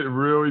 I keep it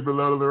really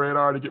below the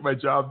radar to get my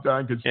job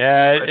done because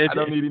I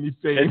don't need any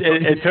fame.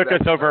 It took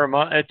us over a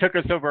month. It took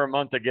us over a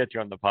month to get you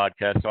on the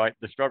podcast, so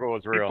the struggle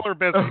was real. People are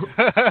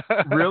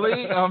busy.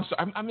 Really? So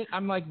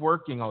I'm like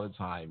working all the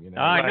time.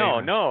 I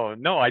know.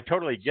 No, I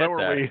totally get so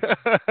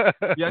that.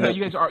 Yeah, no,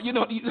 you guys are. I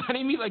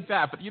didn't mean like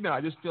that, but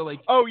I just feel like.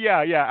 Oh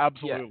yeah,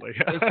 absolutely.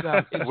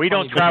 Yeah, it's we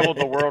don't travel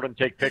the world and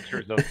take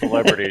pictures of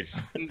celebrities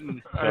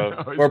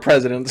or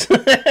presidents.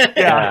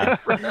 Yeah.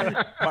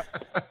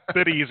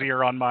 Bit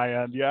easier on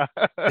my end. Yeah.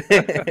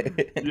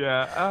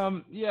 Yeah.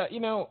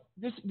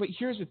 This. But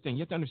here's the thing: you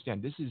have to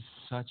understand. This is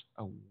such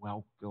a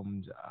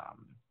welcomed,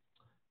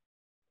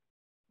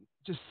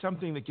 just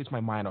something that gets my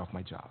mind off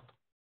my job.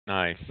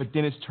 Nice. But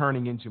then it's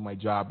turning into my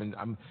job, and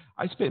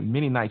I spent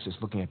many nights just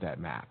looking at that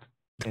map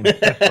and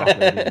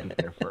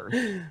there first.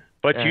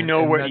 But you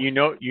know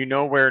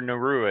where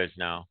Nauru is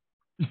now.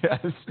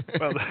 Yes.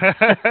 Well,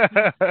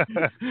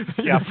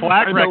 yeah,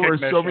 flag I know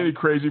recognition. where so many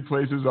crazy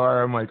places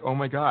are. I'm like, oh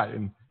my god,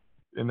 and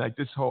like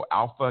this whole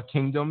Alpha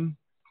Kingdom.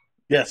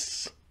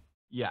 Yes.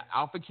 Yeah,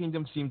 Alpha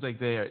Kingdom seems like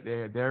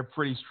they're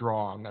pretty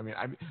strong. I mean,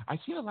 I've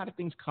seen a lot of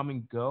things come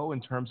and go in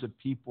terms of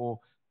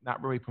people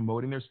not really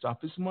promoting their stuff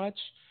as much,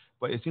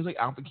 but it seems like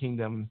Alpha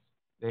Kingdom,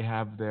 they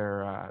have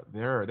they're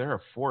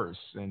a force.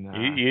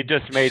 And you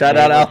just made shout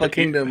out Alpha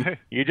Kingdom.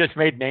 You just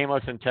made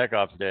Nameless and Tech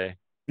Ops Day.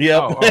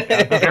 Yep. Oh,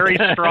 okay. Very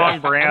strong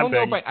branding. I don't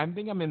know, but I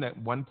think I'm in that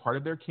one part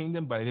of their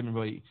kingdom, but I didn't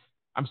really.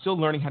 I'm still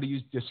learning how to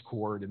use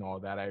Discord and all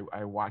that.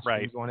 I watch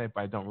things on it,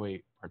 but I don't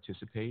really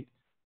participate.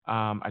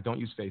 I don't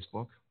use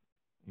Facebook.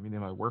 Even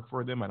though I work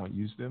for them, I don't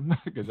use them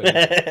because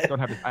I don't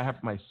have. I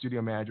have my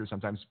studio manager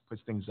sometimes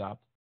puts things up.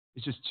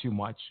 It's just too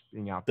much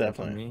being out there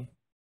for me.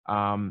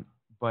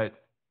 But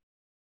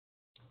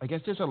I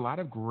guess there's a lot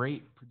of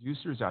great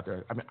producers out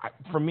there. I mean,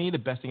 for me, the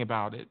best thing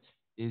about it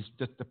is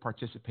just the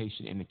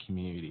participation in the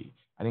community.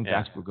 I think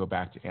that's what we'll go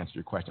back to answer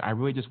your question. I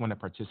really just want to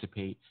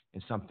participate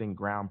in something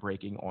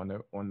groundbreaking on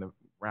the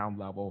ground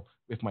level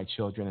with my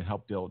children and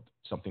help build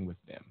something with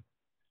them.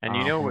 And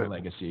you know what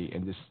legacy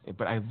and this,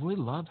 but I really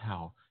love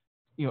how,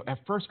 at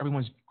first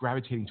everyone's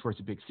gravitating towards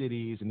the big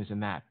cities and this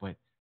and that, but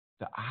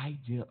the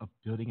idea of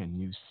building a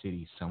new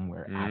city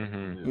somewhere out of the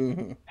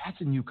blue,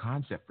 that's a new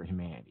concept for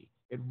humanity.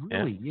 It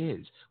really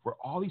is, where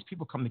all these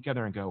people come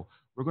together and go,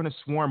 we're going to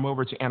swarm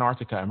over to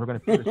Antarctica and we're going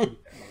to build a city.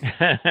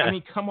 I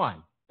mean, come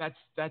on. That's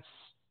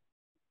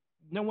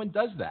no one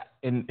does that.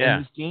 And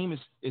this game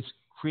is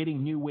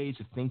creating new ways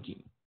of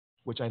thinking,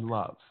 which I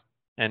love.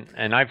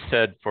 And I've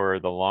said for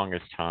the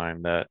longest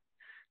time that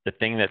the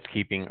thing that's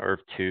keeping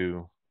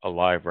Earth2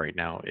 alive right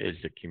now is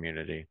the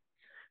community.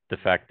 The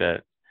fact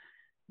that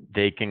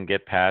they can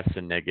get past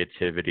the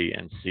negativity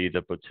and see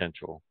the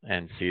potential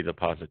and see the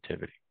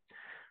positivity.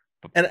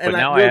 And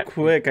real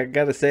quick, I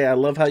got to say, I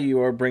love how you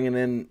are bringing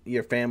in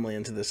your family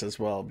into this as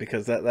well,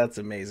 because that's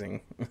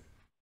amazing.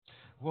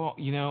 Well,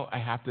 I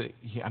have to.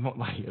 I don't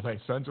like my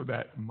sons are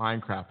that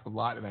Minecraft a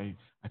lot, and I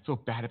feel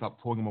bad about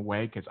pulling them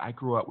away because I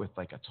grew up with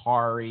like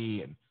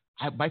Atari, and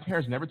my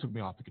parents never took me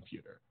off the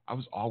computer. I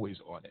was always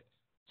on it,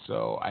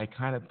 so I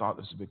kind of thought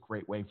this would be a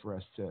great way for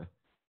us to,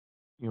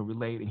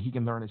 relate, and he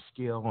can learn a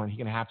skill, and he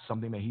can have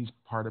something that he's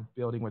part of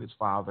building with his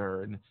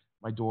father and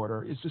my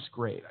daughter. It's just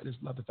great. I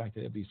just love the fact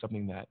that it'd be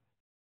something that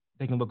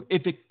taking a look.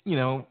 If it,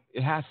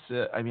 it has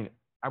to. I mean,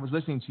 I was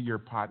listening to your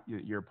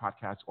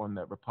podcast on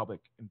the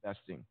Republic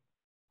investing.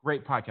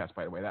 Great podcast,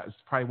 by the way. That was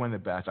probably one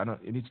of the best.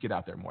 It needs to get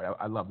out there more.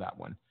 I love that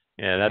one.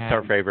 Yeah, that's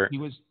our favorite. He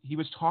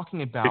was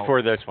talking about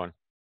before this one.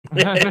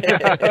 He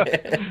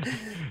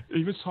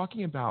was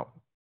talking about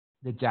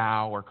the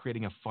DAO or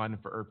creating a fund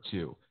for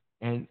Earth2,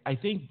 and I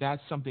think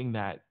that's something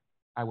that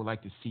I would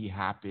like to see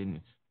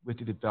happen with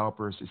the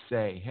developers to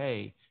say,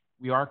 hey,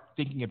 we are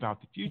thinking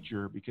about the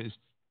future, because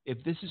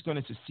if this is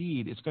going to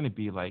succeed, it's going to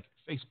be like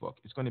Facebook.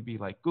 It's going to be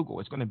like Google.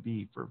 It's going to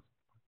be for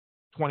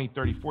 20,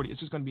 30, 40. It's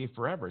just going to be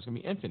forever. It's going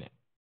to be infinite.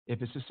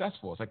 If it's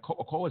successful, it's like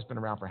Coca-Cola has been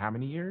around for how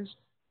many years?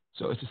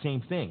 So it's the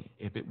same thing.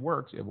 If it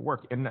works, it will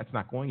work, and that's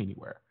not going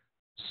anywhere.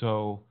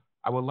 So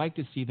I would like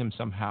to see them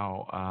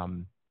somehow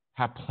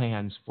have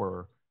plans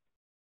for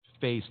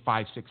phase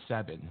 5, 6,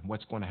 7,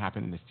 what's going to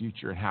happen in the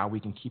future, and how we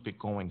can keep it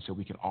going so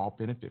we can all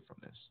benefit from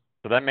this.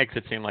 So that makes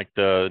it seem like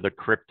the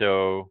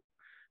crypto,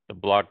 the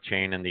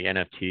blockchain, and the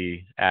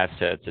NFT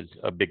assets is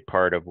a big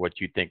part of what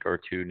you think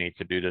Earth2 needs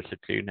to do to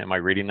succeed. Am I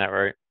reading that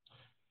right?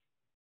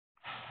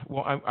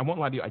 Well, I won't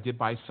lie to you. I did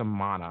buy some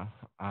mana,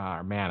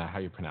 or mana, how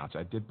you pronounce it.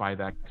 I did buy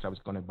that because I was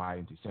going to buy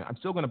into Decentraland. I'm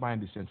still going to buy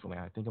into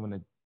Decentraland. I think I'm going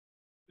to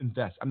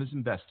invest. I'm just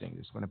investing.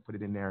 Just going to put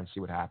it in there and see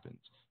what happens,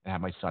 and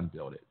have my son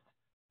build it.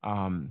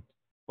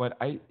 But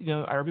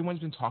everyone's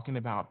been talking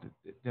about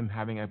them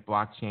having a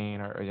blockchain,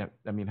 or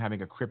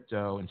having a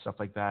crypto and stuff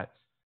like that.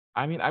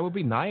 I mean, I would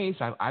be nice.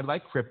 I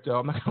like crypto.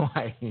 I'm not going to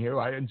lie here.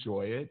 I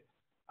enjoy it.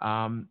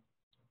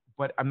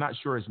 But I'm not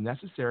sure it's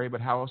necessary.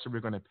 But how else are we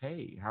going to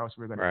pay? How else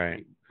are we going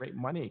to create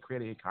money,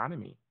 create an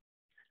economy?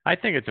 I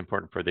think it's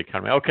important for the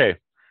economy. Okay,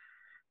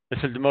 this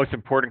is the most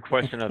important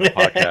question of the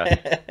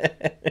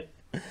podcast.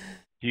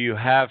 Do you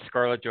have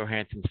Scarlett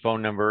Johansson's phone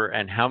number,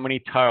 and how many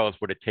tiles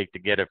would it take to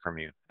get it from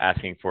you?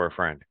 Asking for a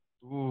friend.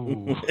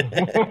 Ooh.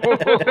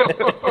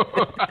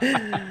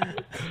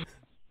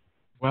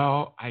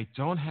 Well, I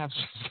don't have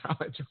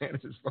Scarlett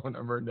Johansson's phone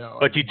number, no.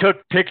 But you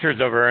took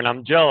pictures of her, and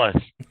I'm jealous.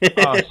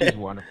 Oh, she's a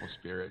wonderful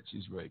spirit.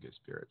 She's really good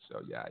spirit.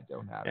 So, yeah, I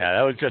don't have it. Yeah,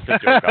 that was just a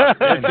joke.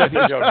 Just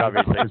a joke,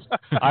 obviously.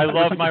 I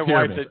love my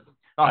wife.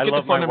 I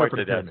love my wife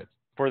to death.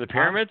 For the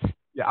pyramids?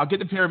 Yeah, I'll get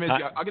the pyramids.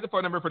 I'll get the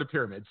phone number for the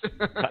pyramids.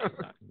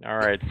 All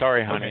right.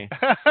 Sorry, honey.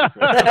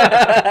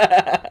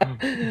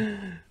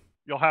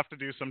 You'll have to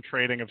do some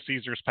trading of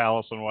Caesar's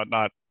Palace and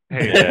whatnot.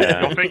 Hey,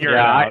 yeah. You'll figure it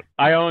out.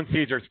 I own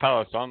Caesar's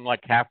Palace, so I'm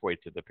like halfway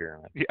to the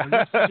pyramid.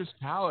 Yeah. Caesar's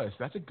Palace.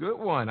 That's a good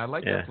one. I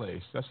like that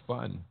place. That's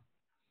fun.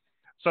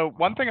 So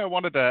one thing I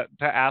wanted to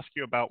ask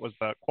you about was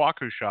the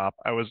Kwakushop.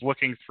 I was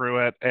looking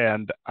through it,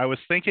 and I was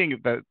thinking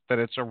that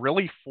it's a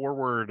really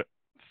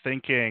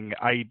forward-thinking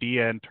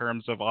idea in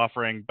terms of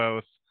offering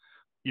both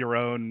your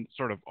own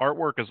sort of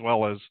artwork as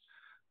well as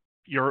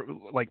your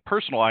like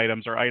personal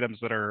items or items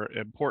that are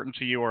important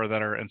to you or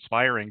that are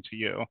inspiring to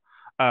you.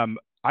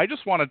 I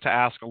just wanted to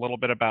ask a little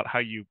bit about how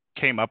you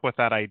came up with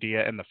that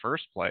idea in the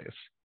first place.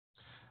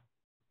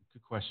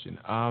 Good question.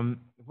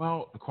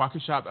 Well, the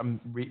Kwakushop,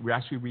 we're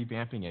actually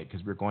revamping it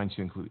because we're going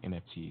to include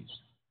NFTs.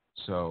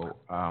 So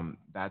I'm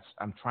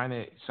trying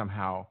to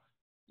somehow,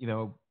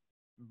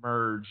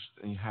 merge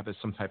and have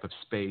some type of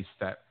space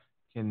that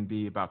can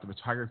be about the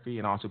photography,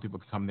 and also people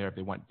can come there if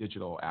they want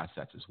digital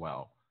assets as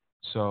well.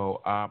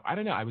 So I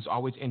don't know. I was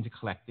always into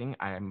collecting.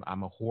 I'm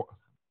a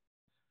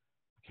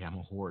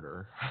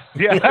hoarder.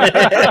 Yeah,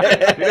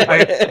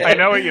 I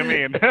know what you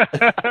mean.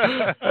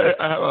 I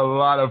have a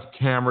lot of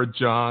camera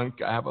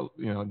junk. I have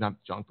not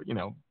junk, but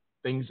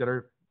things that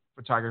are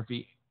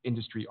photography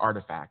industry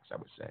artifacts, I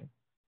would say.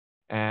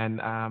 And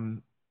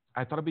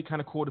I thought it'd be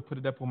kind of cool to put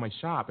it up on my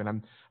shop. And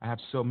I have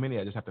so many,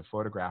 I just have to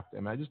photograph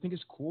them. I just think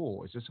it's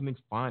cool. It's just something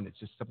fun. It's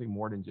just something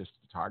more than just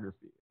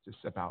photography. It's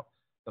just about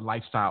the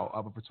lifestyle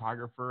of a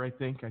photographer. I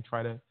think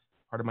part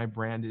of my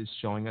brand is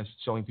showing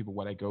people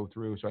what I go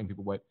through, showing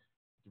people what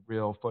the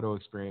real photo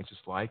experience is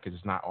like, because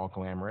it's not all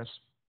glamorous.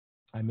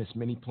 I miss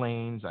many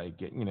planes. I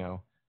get,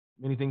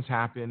 many things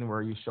happen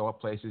where you show up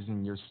places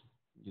and your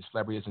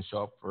celebrity doesn't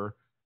show up for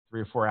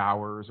 3 or 4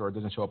 hours, or it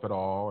doesn't show up at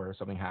all, or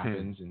something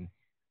happens. And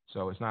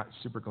so it's not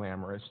super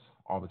glamorous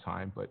all the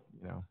time, but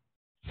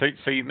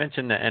So you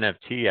mentioned the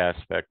NFT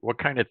aspect. What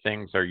kind of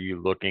things are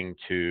you looking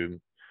to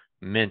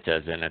mint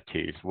as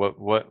NFTs?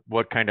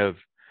 What kind of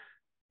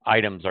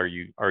items are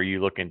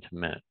you looking to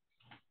mint?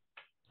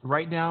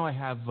 Right now, I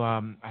have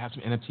some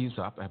NFTs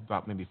up. I have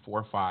about maybe 4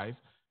 or 5,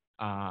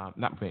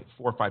 not maybe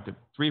 4 or 5, but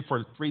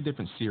 3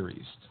 different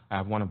series. I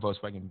have one of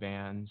Volkswagen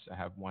vans. I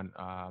have one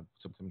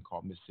something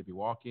called Mississippi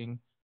Walking.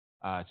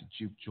 It's a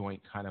juke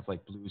joint, kind of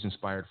like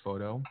blues-inspired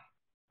photo.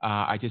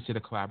 I just did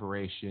a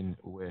collaboration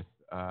with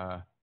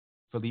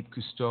Philippe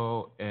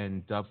Cousteau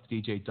and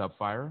DJ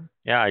Dubfire.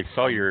 Yeah, I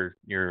saw your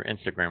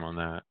Instagram on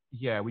that.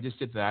 Yeah, we just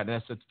did that, and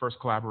that's the first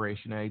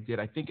collaboration I did.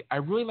 I think I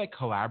really like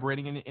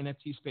collaborating in the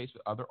NFT space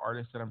with other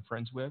artists that I'm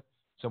friends with.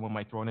 Someone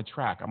might throw in a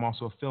track. I'm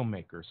also a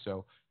filmmaker,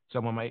 so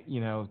someone might,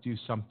 do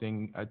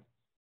something,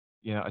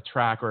 a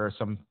track, or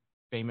some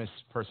famous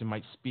person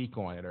might speak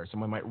on it, or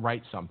someone might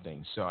write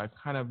something. So I've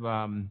kind of,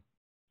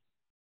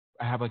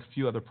 I have like a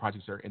few other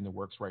projects that are in the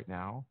works right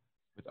now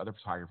with other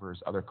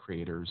photographers, other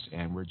creators,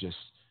 and we're just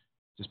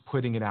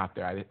putting it out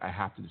there. I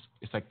have to.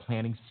 It's like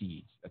planting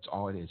seeds. That's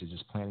all it is. It's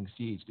just planting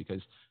seeds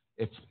because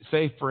if,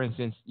 say, for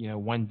instance,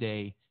 one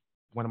day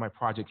one of my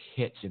projects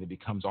hits and it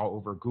becomes all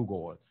over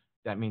Google,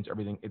 that means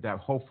everything that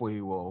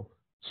hopefully will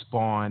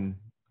spawn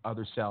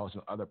other sales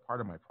and other part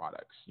of my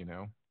products.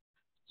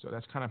 So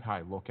that's kind of how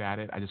I look at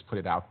it. I just put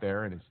it out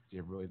there, and it's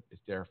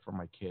there for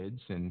my kids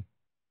and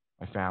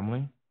my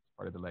family,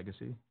 part of the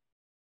legacy.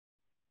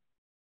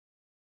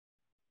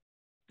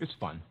 It's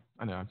fun.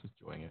 I know. I'm just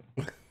enjoying it.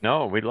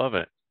 No, we love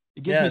it.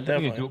 It gives me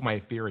something to do with my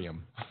Ethereum.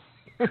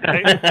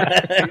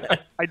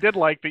 I did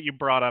like that you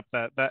brought up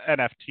that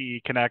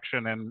NFT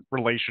connection and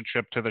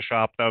relationship to the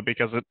shop, though,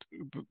 because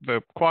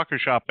the Kwaku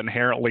shop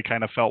inherently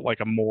kind of felt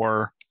like a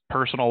more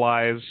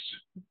personalized,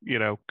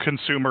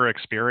 consumer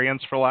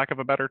experience, for lack of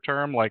a better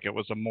term. Like it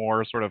was a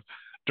more sort of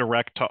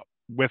direct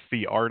with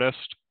the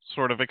artist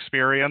sort of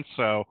experience.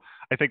 So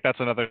I think that's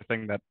another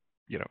thing that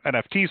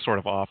NFTs sort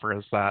of offer,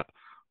 is that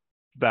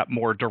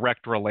more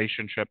direct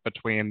relationship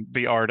between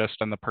the artist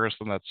and the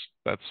person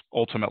that's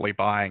ultimately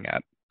buying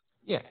it.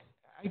 Yeah,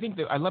 I think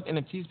that I love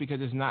NFTs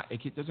because it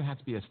doesn't have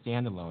to be a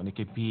standalone. It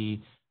could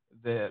be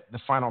the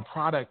final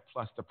product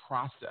plus the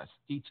process,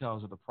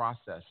 details of the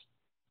process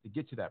to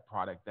get to that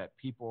product that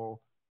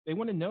people, they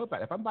want to know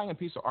about. If I'm buying a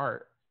piece of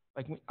art,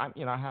 like I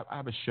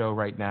have a show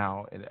right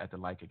now at the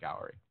Leica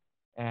Gallery,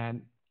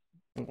 and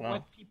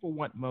what people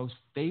want most,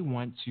 they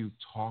want to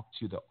talk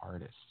to the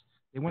artist.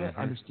 They want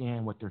to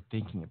understand what they're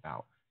thinking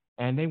about,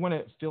 and they want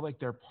to feel like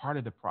they're part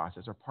of the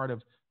process or part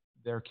of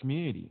their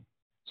community.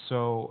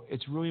 So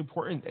it's really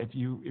important if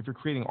you're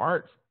creating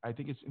art. I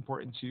think it's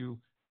important to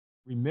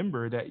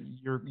remember that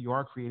you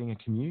are creating a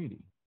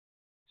community.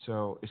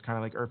 So it's kind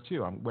of like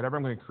Earth2. Whatever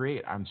I'm going to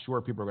create, I'm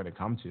sure people are going to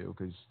come to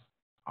because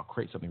I'll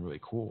create something really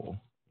cool.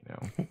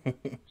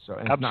 So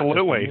and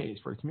absolutely,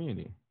 it's for the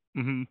community.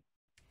 Mm-hmm.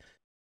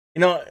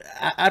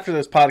 After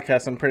this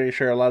podcast, I'm pretty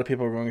sure a lot of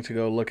people are going to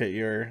go look at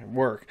your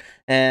work,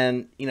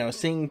 and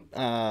seeing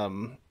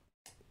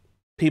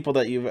people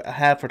that you've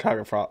had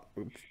photographed,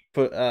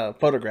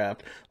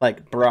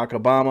 like Barack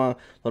Obama,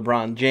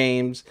 LeBron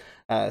James,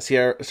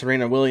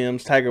 Serena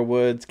Williams, Tiger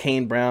Woods,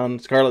 Kane Brown,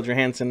 Scarlett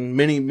Johansson,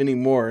 many, many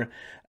more.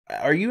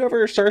 Are you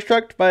ever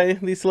starstruck by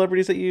these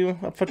celebrities that you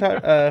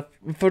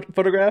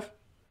photograph?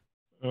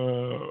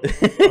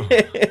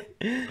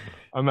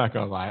 I'm not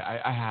gonna lie.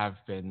 I have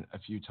been a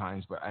few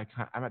times, but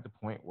I'm at the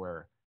point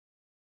where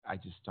I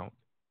just don't.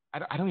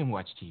 I don't even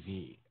watch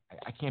TV.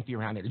 I can't be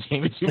around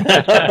entertainment too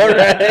much.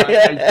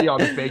 I see all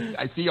the fake.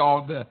 I see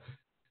all the,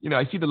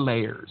 I see the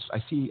layers.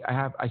 I see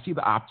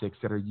the optics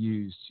that are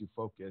used to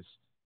focus,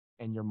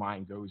 and your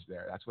mind goes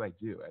there. That's what I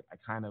do.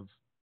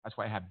 That's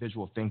why I have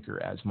visual thinker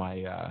as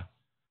my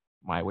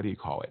what do you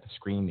call it?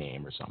 Screen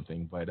name or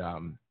something. But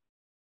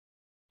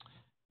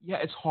yeah,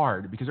 it's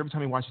hard because every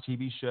time you watch a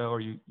TV show or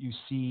you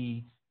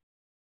see,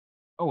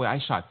 oh, I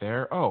shot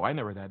there. Oh, I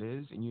know where that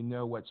is, and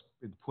what's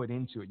been put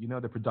into it.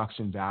 The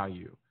production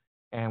value.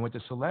 And with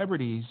the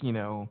celebrities,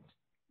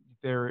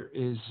 they're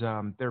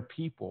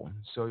people.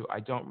 So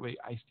I don't really.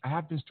 I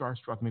have been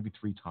starstruck maybe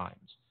 3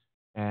 times,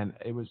 and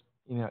it was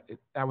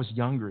I was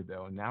younger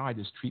though. Now I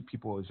just treat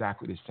people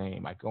exactly the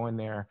same. I go in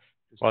there.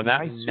 Well,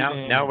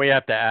 now we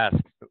have to ask,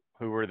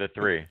 who were the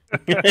 3?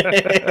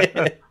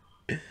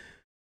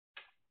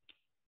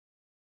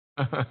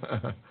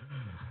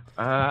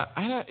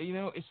 I don't.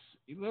 It's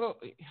a little.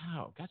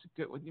 Oh, that's a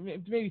good one.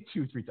 Maybe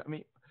 2, 3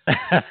 times.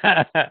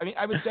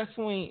 I would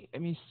definitely.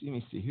 Let me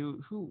see.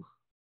 Who?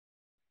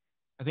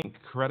 I think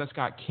Coretta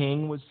Scott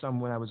King was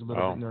someone I was a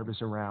little bit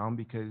nervous around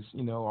because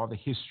all the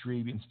history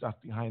and stuff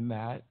behind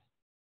that,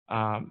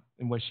 and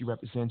what she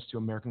represents to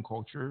American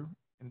culture,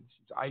 and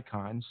she's an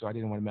icon. So I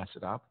didn't want to mess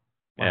it up.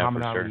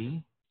 Muhammad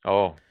Ali.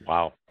 Oh,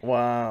 wow.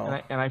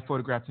 And I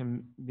photographed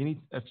him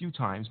a few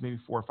times, maybe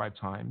 4 or 5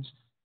 times.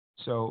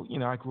 So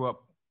I grew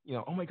up.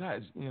 Oh my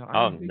God,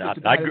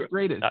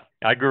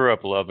 I grew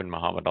up loving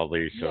Muhammad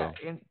Ali. So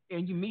yeah,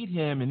 and you meet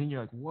him, and then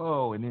you're like,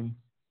 whoa, and then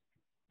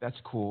that's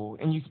cool.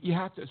 And you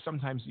have to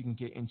sometimes you can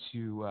get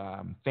into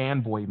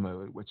fanboy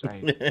mode, which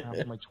I was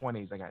in my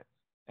 20s.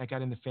 I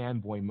got into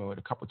fanboy mode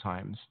a couple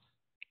times,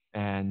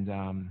 and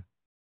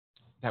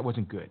that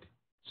wasn't good.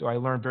 So I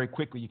learned very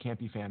quickly you can't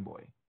be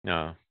fanboy.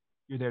 No,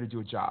 you're there to do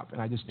a job,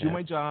 and I just do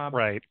my job,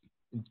 right,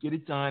 and get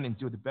it done, and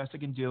do it the best I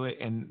can do it,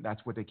 and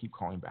that's what they keep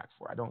calling back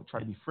for. I don't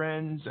try to be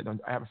friends.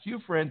 I have a few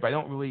friends, but I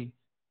don't really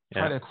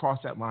try to cross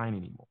that line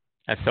anymore.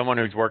 As someone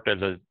who's worked as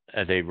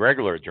a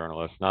regular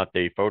journalist, not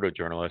a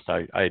photojournalist,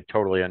 I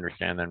totally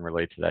understand and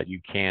relate to that. You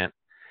can't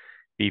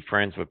be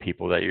friends with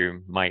people that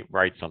you might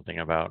write something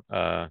about.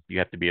 You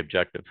have to be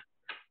objective,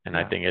 and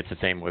I think it's the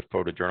same with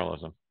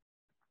photojournalism.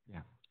 Yeah,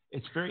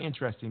 it's very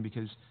interesting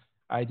because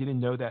I didn't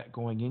know that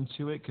going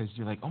into it because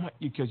you're like, oh my,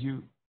 because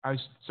I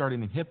was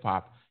starting in hip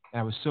hop, And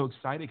I was so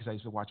excited because I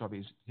used to watch all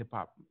these hip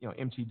hop,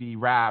 MTV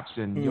raps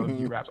and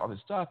Yogi raps, all this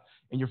stuff.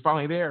 And you're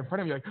finally there in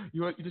front of me, like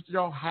you're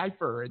all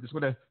hyper and just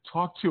want to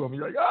talk to them.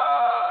 You're like,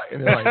 ah,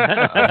 and they're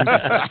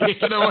like,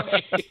 get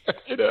away,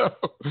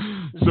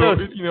 So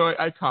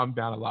I calmed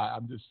down a lot.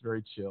 I'm just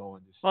very chill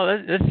and just. Well,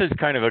 this is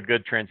kind of a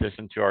good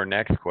transition to our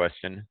next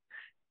question.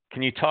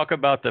 Can you talk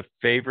about the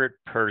favorite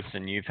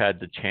person you've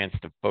had the chance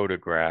to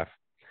photograph,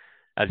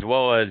 as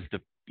well as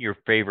your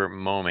favorite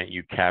moment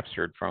you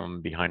captured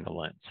from behind the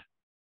lens?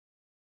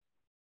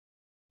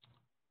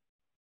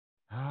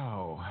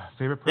 Oh,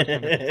 favorite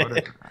person to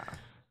photograph.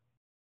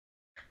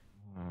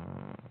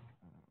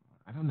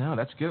 I don't know.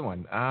 That's a good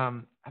one.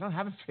 I don't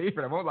have a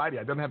favorite. I won't lie to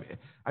you. I don't have.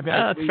 I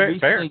mean,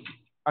 fair.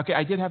 Okay,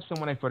 I did have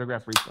someone I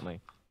photographed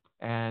recently,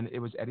 and it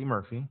was Eddie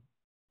Murphy.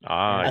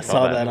 I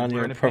saw that on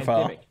your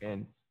profile.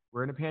 And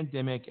we're in a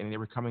pandemic, and they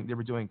were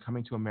doing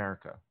Coming to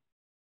America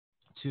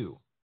 2,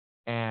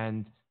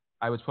 and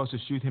I was supposed to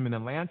shoot him in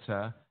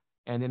Atlanta,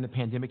 and then the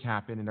pandemic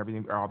happened,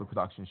 and all the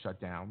production shut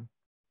down.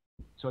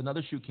 So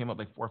another shoot came up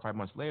like 4 or 5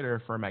 months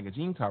later for a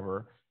magazine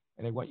cover,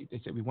 and they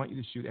said, we want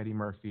you to shoot Eddie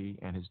Murphy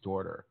and his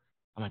daughter.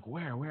 I'm like,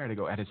 where? They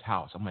go, at his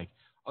house. I'm like,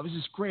 oh, this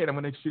is great. I'm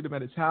going to shoot him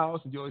at his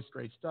house and do all this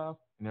great stuff.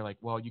 And they're like,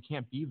 well, you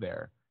can't be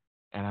there.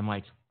 And I'm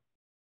like,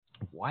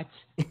 what?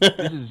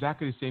 This is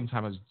exactly the same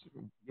time I was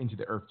into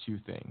the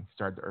Earth2 thing,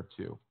 started the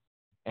Earth2.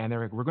 And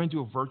they're like, we're going to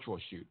do a virtual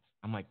shoot.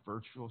 I'm like,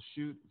 virtual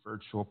shoot,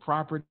 virtual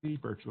property,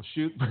 virtual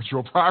shoot,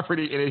 virtual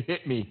property. And it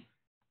hit me.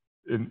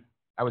 And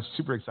I was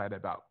super excited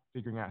about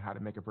figuring out how to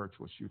make a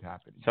virtual shoot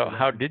happen. So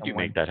how did you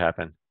make that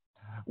happen?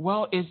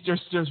 Well,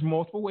 there's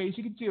multiple ways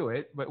you could do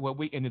it, but what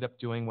we ended up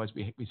doing was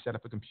we set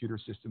up a computer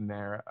system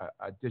there,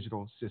 a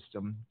digital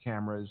system,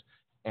 cameras,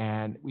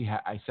 and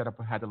I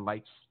had the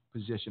lights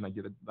positioned. I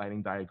did a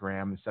lighting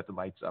diagram and set the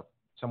lights up.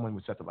 Someone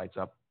would set the lights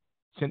up,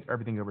 sent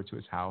everything over to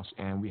his house,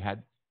 and we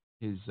had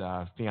his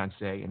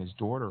fiance and his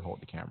daughter hold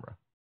the camera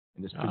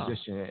and just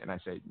position it. And I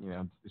said,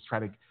 just try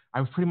to.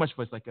 I pretty much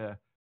was like a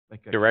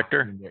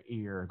director in their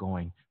ear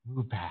going,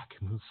 move back,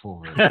 move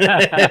forward.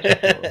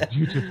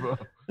 Beautiful.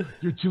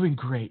 You're doing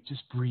great.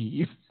 Just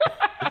breathe.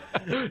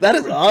 That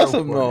is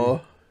awesome,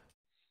 though.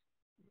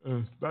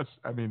 That's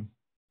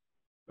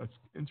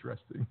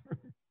interesting.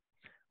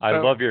 I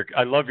love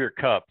your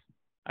cup.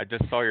 I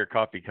just saw your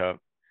coffee cup.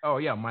 Oh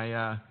yeah,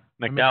 my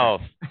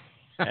McDowell's.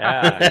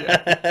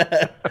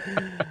 Yeah.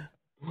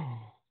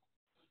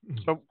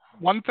 So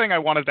one thing I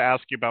wanted to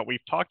ask you about,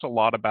 we've talked a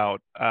lot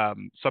about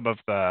some of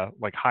the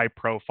high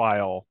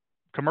profile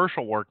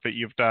commercial work that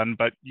you've done,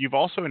 but you've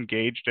also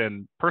engaged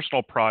in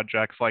personal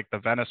projects like the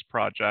Venice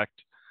Project.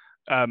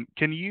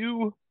 Can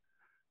you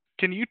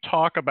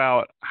talk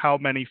about how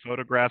many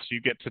photographs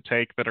you get to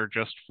take that are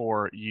just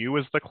for you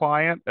as the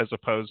client as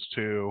opposed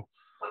to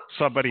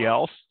somebody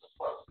else?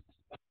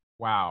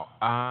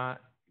 Wow.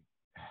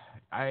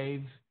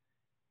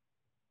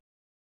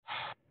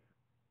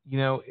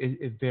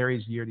 It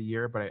varies year to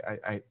year, but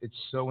it's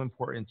so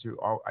important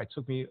it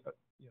took me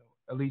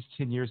at least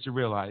 10 years to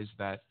realize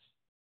that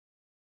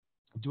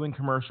doing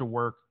commercial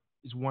work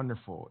is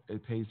wonderful.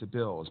 It pays the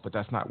bills, but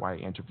that's not why I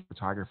entered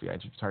photography. I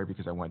entered photography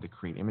because I wanted to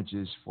create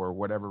images for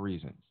whatever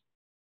reasons.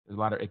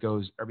 It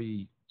goes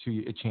every 2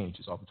 years, it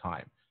changes all the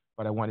time,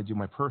 but I want to do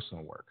my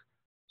personal work.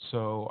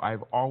 So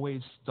I've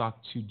always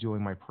stuck to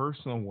doing my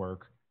personal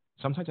work.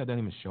 Sometimes I don't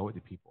even show it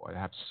to people. I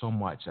have so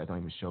much I don't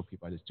even show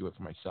people. I just do it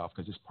for myself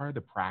because it's part of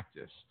the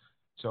practice.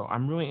 So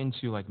I'm really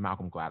into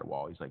Malcolm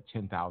Gladwell. He's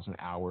 10,000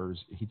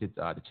 hours. He did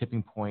the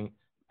Tipping Point,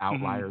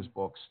 Outliers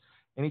books.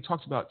 And he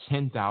talks about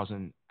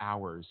 10,000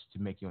 hours to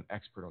make you an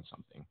expert on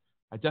something.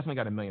 I definitely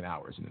got 1 million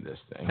hours into this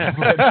thing.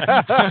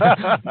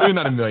 Maybe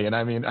not 1 million.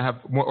 I mean, I have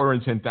more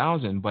than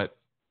 10,000, but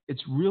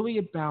it's really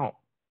about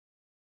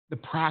the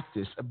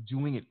practice of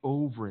doing it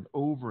over and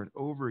over and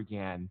over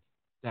again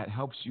that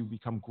helps you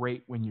become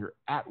great when you're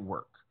at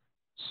work.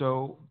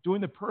 So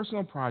doing the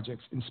personal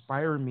projects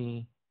inspire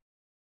me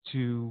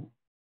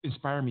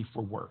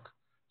for work.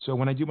 So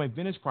when I do my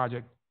Venice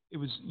project, it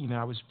was,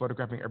 I was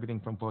photographing everything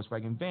from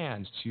Volkswagen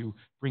vans to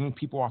bringing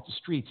people off the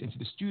streets into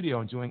the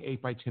studio and doing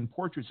 8x10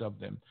 portraits of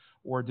them,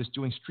 or just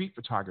doing street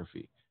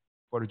photography,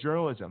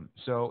 photojournalism.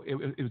 So it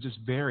was just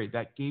varied.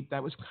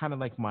 That was kind of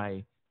like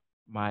my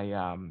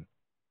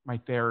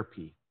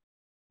therapy.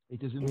 It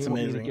doesn't want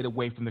me to get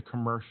away from the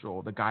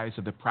commercial, the guise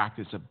of the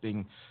practice of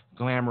being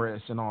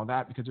glamorous and all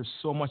that, because there's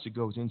so much that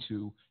goes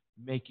into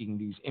making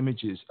these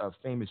images of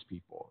famous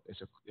people.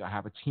 I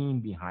have a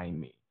team behind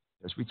me.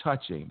 There's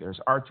retouching, there's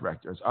art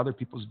directors, other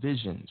people's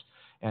visions.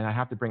 And I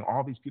have to bring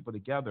all these people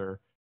together,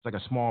 like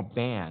a small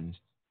band,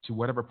 to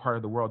whatever part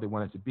of the world they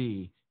want it to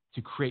be,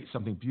 to create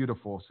something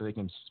beautiful so they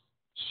can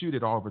shoot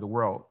it all over the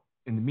world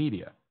in the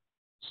media.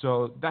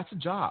 So that's a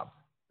job.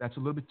 That's a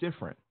little bit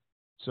different.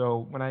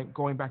 So when I'm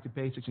going back to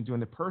basics and doing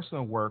the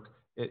personal work,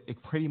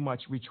 it pretty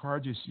much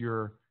recharges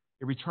your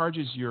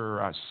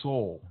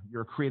soul,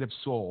 your creative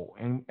soul.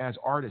 And as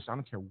artists, I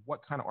don't care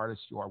what kind of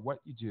artist you are,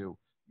 what you do,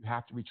 you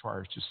have to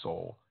recharge your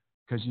soul.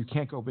 Because you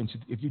can't go into,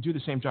 if you do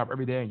the same job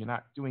every day and you're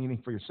not doing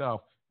anything for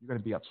yourself, you're going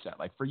to be upset.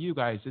 Like for you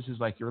guys, this is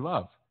like your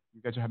love.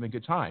 you guys are having a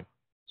good time,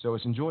 so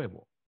it's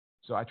enjoyable.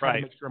 So I try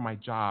to make sure my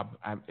job,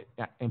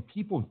 and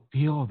people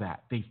feel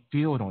that. They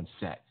feel it on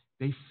set.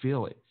 They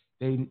feel it.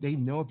 They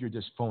know if you're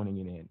just phoning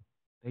it in.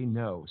 They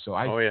know. So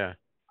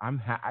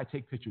I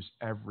take pictures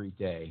every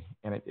day,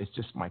 and it's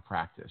just my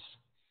practice.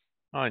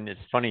 Oh, and it's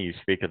funny you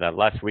speak of that.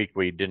 Last week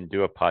we didn't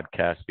do a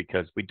podcast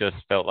because we just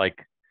felt like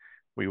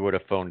we would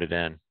have phoned it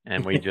in,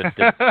 and we just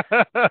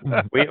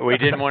we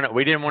didn't want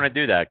to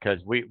do that because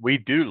we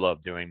do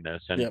love doing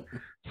this, and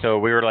so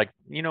we were like,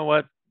 you know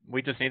what,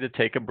 we just need to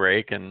take a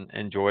break and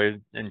enjoy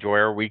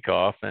our week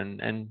off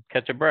and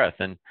catch a breath,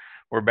 and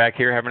we're back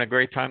here having a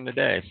great time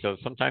today. So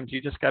sometimes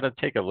you just got to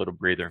take a little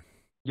breather.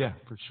 Yeah,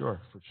 for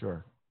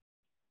sure.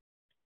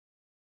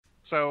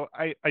 So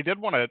I did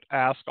want to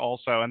ask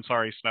also, and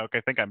sorry, Snoke,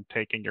 I think I'm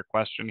taking your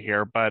question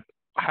here, but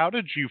how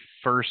did you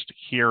first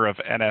hear of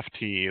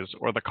NFTs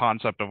or the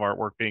concept of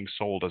artwork being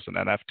sold as an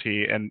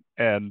NFT?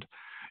 And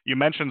you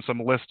mentioned some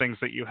listings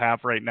that you have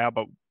right now,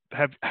 but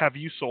have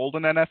you sold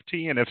an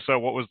NFT? And if so,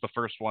 what was the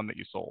first one that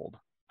you sold?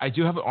 I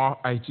do have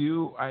I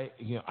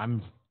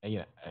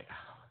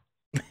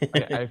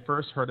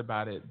first heard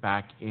about it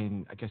back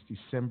in, I guess,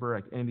 December,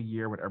 at the end of the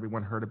year, when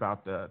everyone heard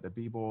about the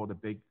Beeble, the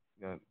big.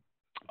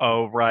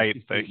 Oh, right,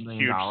 the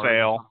huge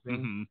sale.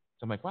 Mm-hmm.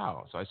 So I'm like,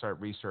 wow. So I started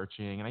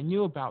researching, and I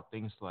knew about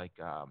things like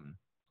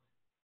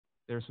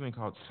there's something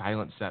called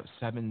Silent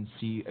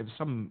 7C. It was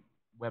some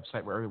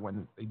website where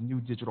new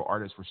digital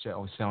artists were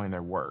selling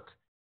their work.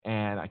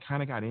 And I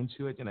kind of got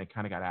into it, and I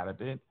kind of got out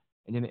of it.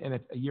 And then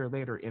a year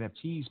later,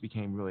 NFTs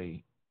became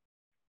really,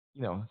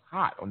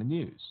 hot on the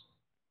news.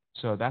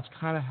 So that's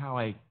kind of how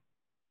I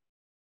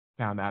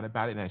found out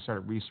about it. And I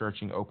started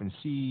researching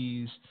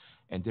OpenSeas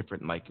and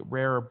different like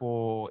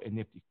Rarible and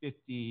Nifty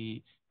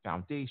 50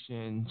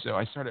 Foundation. So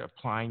I started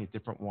applying to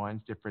different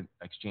ones, different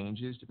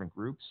exchanges, different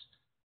groups.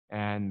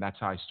 And that's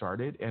how I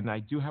started. And I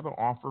do have an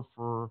offer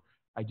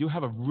I do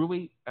have a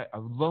really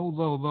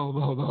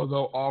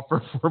low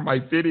offer for my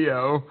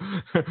video,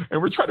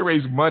 and we're trying to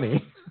raise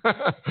money.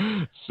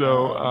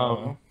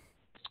 So,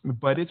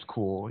 but it's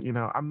cool.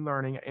 I'm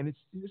learning, and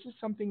this is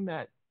something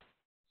that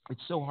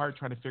it's so hard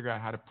trying to figure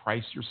out how to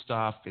price your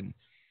stuff and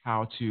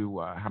how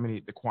to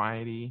the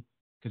quantity,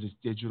 because it's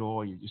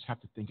digital. You just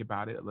have to think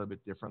about it a little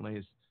bit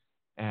differently,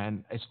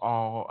 and it's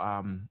all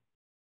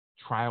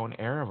trial and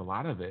error of a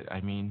lot of it.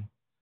 I mean,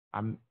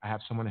 I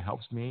have someone that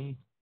helps me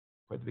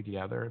put it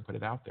together and put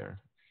it out there.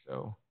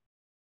 So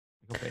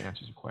I hope that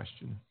answers your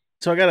question.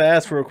 So I got to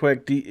ask real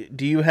quick,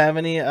 do you have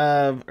any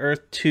of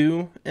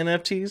Earth2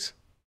 NFTs?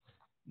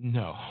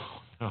 No,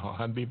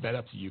 I'm being bet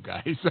up to you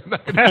guys. I'm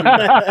not gonna do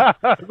that.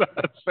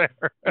 That's fair.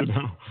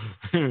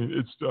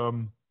 It's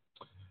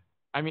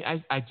I mean,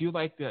 I do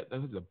like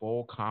the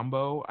Bowl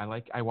Combo.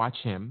 I watch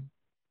him.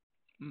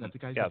 That's the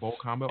guy's the Bowl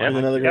Combo. He's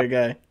another great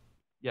guy.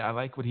 Yeah, I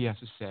like what he has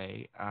to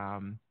say.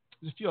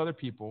 There's a few other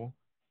people.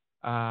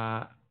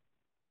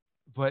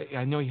 But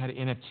I know he had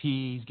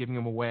NFTs, giving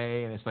them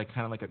away, and it's like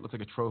kind of like it looks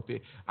like a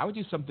trophy. I would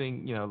do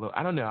something,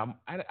 I don't know.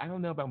 I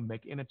don't know about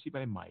making NFT, but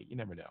I might. You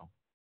never know.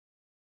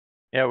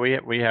 Yeah,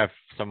 we have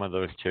some of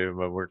those too,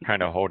 but we're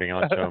kind of holding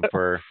on to them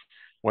for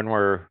when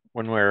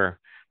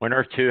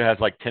Earth2 has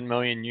like 10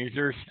 million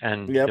users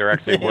and they're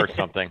actually worth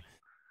something.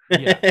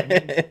 Yeah. I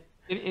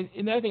mean,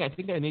 another thing, I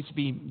think that it needs to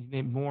be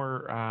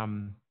more.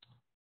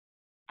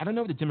 I don't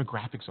know what the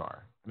demographics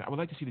are. I mean, I would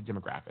like to see the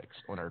demographics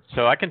on Earth.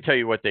 So I can tell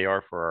you what they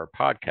are for our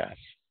podcast.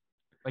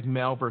 Like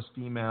male versus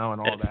female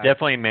and all that.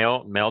 Definitely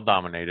male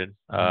dominated,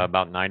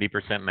 about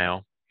 90%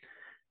 male.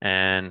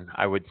 And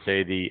I would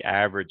say the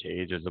average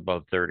age is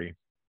above 30.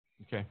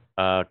 Okay.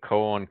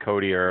 Cole and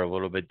Cody are a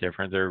little bit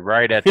different. They're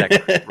right at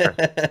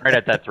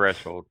that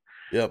threshold.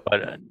 Yep.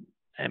 But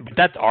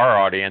that's our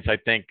audience. I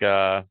think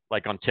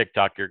like on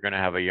TikTok, you're going to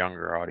have a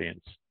younger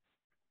audience.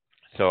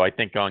 So I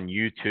think on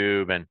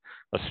YouTube and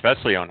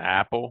especially on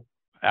Apple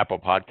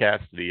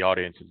Podcasts, the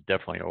audience is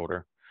definitely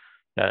older.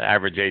 The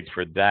average age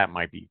for that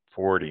might be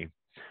 40.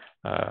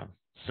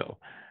 So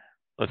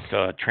let's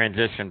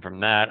transition from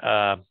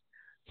that.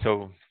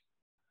 So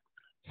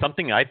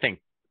something I think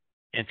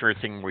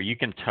interesting where you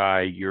can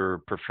tie your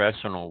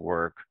professional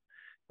work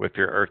with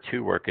your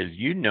Earth2 work is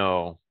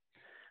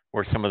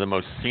where some of the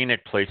most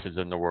scenic places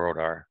in the world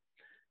are.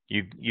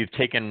 You've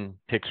taken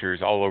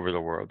pictures all over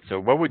the world. So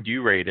what would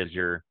you rate as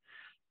your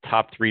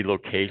top 3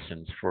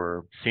 locations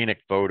for scenic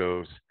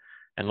photos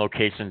and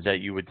locations that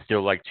you would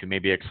still like to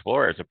maybe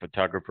explore as a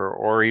photographer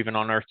or even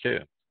on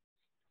Earth2?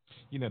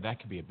 That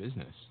could be a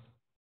business.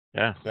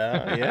 Yeah.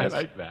 Yes.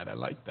 I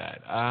like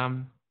that.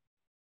 I'm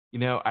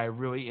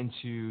really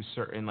into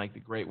certain, like the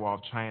Great Wall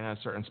of China,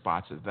 certain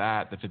spots of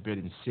that. The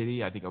Forbidden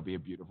City, I think it'll be a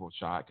beautiful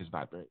shot because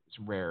it's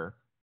rare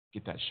to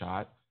get that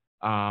shot.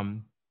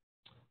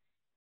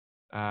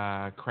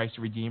 Christ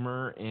the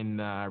Redeemer in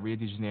Rio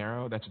de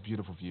Janeiro, that's a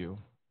beautiful view.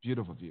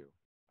 Beautiful view.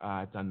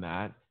 I've done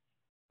that.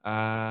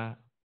 I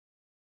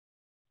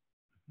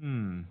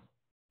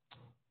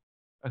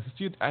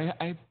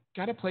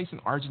got a place in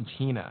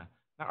Argentina.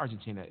 Not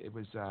Argentina. It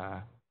was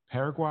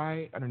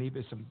Paraguay. Underneath,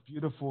 there's some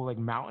beautiful like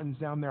mountains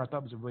down there. I thought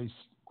it was a really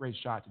great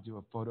shot to do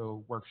a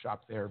photo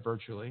workshop there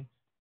virtually.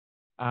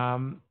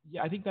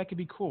 Yeah, I think that could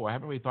be cool. I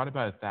haven't really thought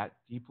about it that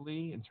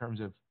deeply in terms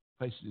of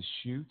places to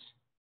shoot,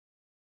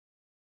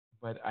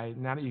 but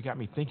now that you got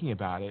me thinking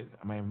about it,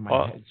 my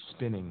head's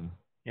spinning.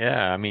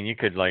 Yeah, I mean, you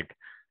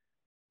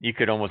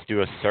could almost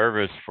do a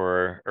service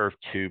for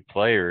Earth2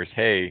 players.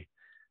 Hey,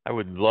 I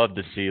would love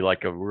to see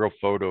like a real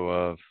photo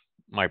of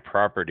my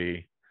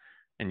property,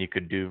 and you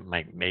could do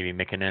like maybe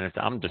make an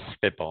NFT. I'm just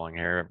spitballing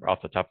here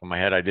off the top of my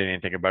head. I didn't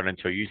even think about it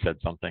until you said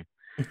something.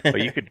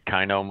 But you could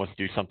kind of almost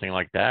do something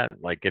like that.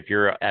 Like if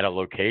you're at a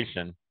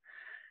location,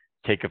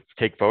 take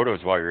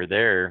photos while you're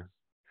there,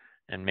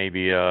 and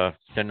maybe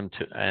send them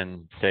to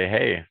and say,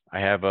 hey, I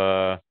have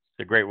the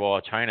Great Wall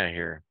of China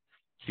here.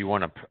 If you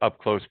want a up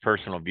close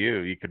personal view,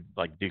 you could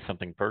like do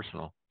something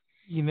personal.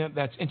 You know,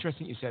 that's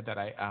interesting you said that.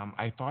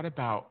 I thought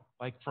about,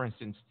 like, for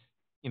instance,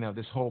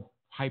 this whole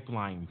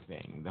pipeline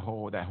thing, that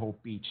whole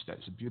beach,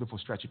 that's a beautiful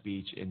stretch of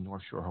beach in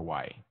North Shore,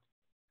 Hawaii.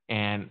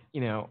 And,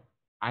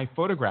 I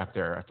photographed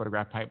there. I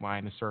photographed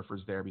Pipeline, the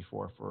surfers there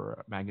before for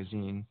a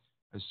magazine.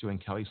 I was doing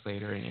Kelly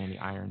Slater and Andy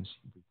Irons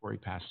before he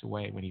passed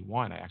away. When he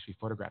won, I actually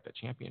photographed that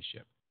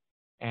championship.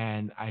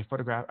 And I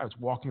was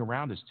walking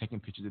around just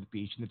taking pictures of the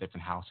beach and the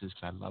different houses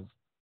because I love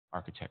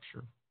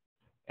architecture.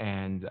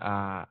 And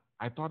I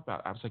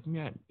was like,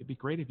 man, it'd be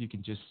great if you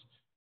can just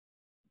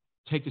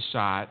take a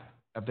shot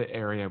of the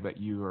area that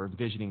you are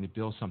envisioning to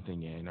build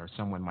something in, or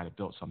someone might have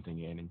built something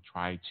in, and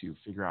try to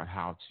figure out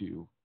how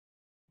to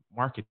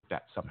market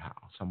that somehow,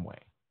 some way.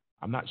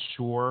 I'm not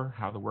sure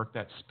how to work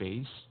that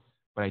space,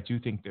 but I do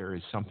think there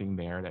is something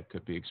there that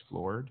could be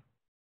explored.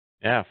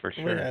 Yeah, for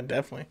sure. Yeah,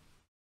 definitely.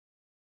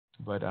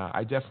 But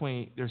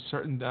there's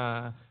certain,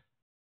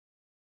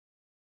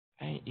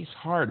 it's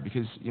hard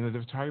because, the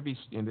photography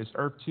in this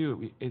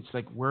Earth2, it's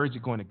like, where is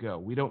it going to go?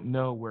 We don't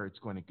know where it's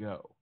going to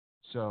go.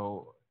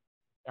 So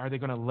are they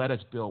going to let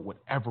us build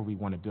whatever we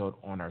want to build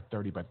on our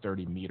 30 by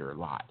 30 meter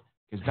lot?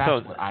 Because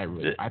that's what I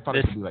thought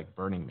it would be like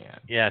Burning Man.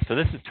 Yeah, so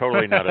this is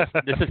totally not a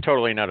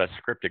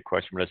scripted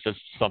question, but it's just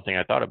something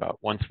I thought about.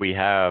 Once we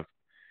have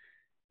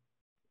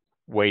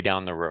way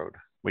down the road,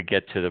 we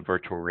get to the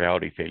virtual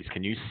reality phase.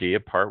 Can you see a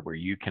part where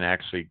you can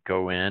actually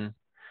go in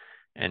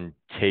and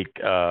take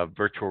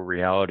virtual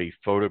reality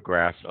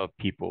photographs of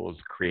people's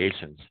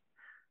creations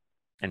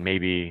and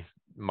maybe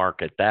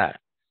market that?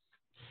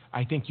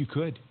 I think you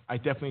could. I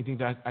definitely think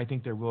that. I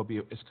think there will be.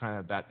 It's kind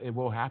of that. It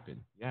will happen.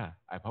 Yeah,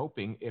 I'm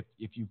hoping if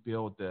you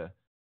build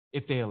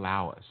if they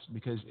allow us,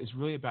 because it's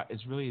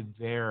really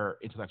their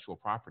intellectual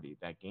property,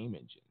 that game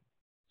engine.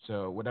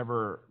 So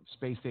whatever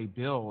space they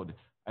build,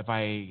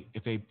 if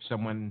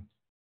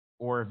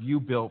you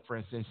built, for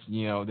instance,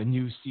 the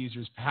new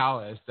Caesar's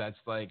Palace that's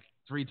like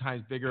 3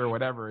 times bigger or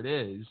whatever it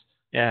is.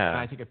 Yeah. And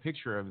I take a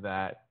picture of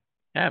that.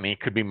 Yeah, I mean, it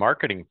could be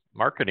marketing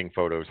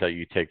photos that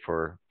you take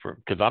for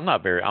because I'm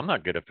not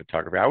good at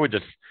photography. I would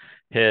just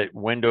hit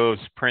Windows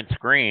print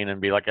screen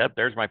and be like, yep,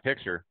 there's my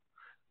picture.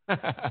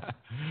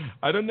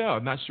 I don't know.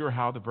 I'm not sure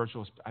how the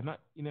virtual. I'm not.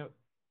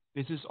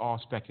 This is all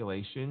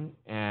speculation,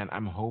 and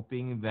I'm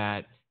hoping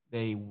that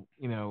they,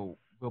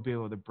 will be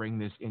able to bring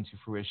this into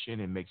fruition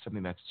and make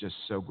something that's just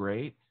so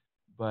great.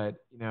 But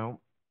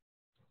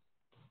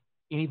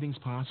anything's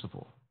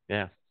possible.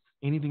 Yeah,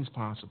 anything's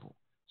possible.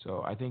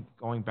 So I think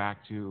going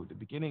back to the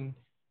beginning,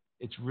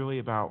 it's really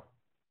about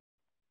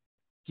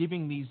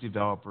giving these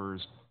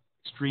developers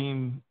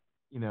extreme,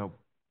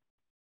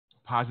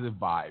 positive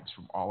vibes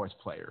from all its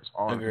players,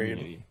 all our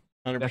community.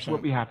 100%. That's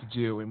what we have to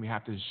do, and we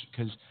have to,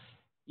 because,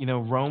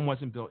 Rome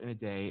wasn't built in a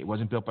day. It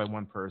wasn't built by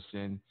one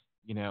person.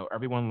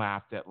 Everyone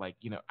laughed at, like,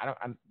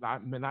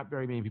 not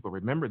very many people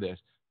remember this,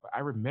 but I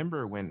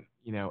remember when,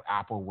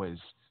 Apple was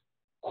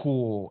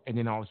cool, and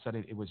then all of a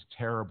sudden it was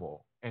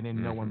terrible. And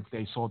then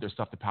they sold their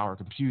stuff to Power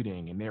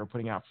Computing, and they were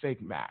putting out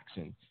fake Macs,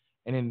 and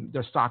then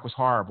their stock was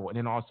horrible. And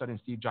then all of a sudden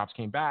Steve Jobs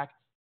came back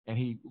and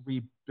he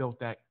rebuilt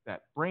that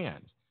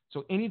brand.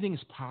 So anything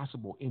is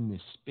possible in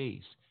this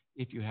space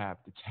if you have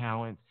the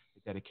talent,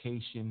 the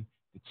dedication,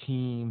 the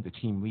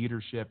team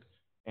leadership,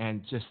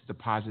 and just the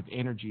positive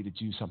energy to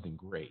do something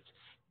great.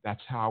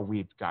 That's how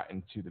we've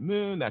gotten to the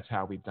moon. That's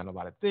how we've done a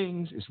lot of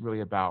things. It's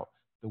really about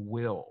the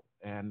will.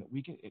 And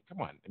we can,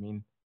 come on, I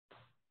mean,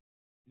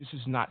 this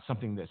is not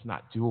something that's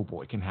not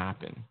doable. It can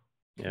happen.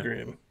 Yeah.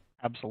 Agreed.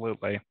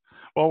 Absolutely.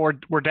 Well,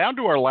 we're down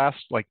to our last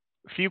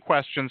few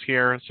questions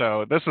here.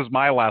 So this is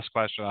my last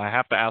question. I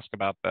have to ask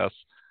about this.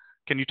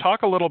 Can you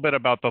talk a little bit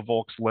about the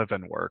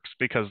Volkslivin works,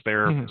 because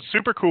they're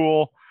super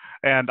cool,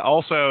 and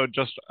also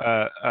just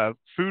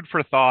food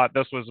for thought.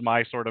 This was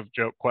my sort of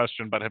joke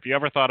question, but have you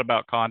ever thought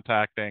about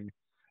contacting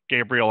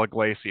Gabriel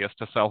Iglesias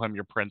to sell him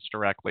your prints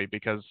directly?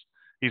 Because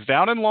he's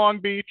down in Long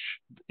Beach.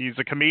 He's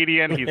a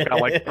comedian. He's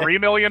got like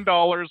 $3 million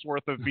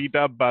worth of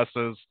VW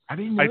buses. I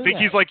didn't know think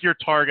he's like your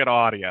target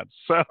audience.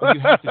 So you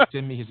have to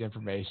send me his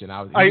information.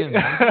 Or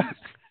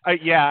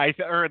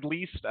at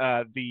least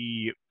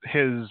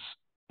his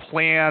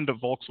planned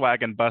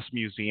Volkswagen bus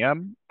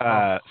museum /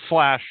 a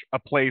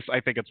place. I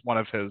think it's one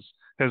of his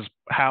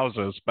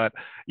houses. But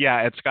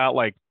yeah, it's got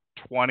like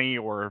 20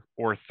 or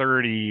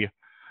 30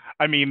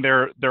 I mean,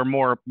 they're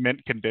more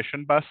mint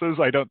condition buses.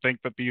 I don't think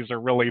that these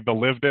are really the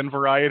lived-in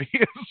variety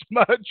as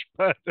much,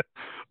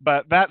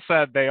 but that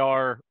said, they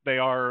are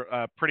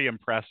pretty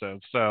impressive.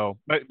 So,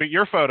 but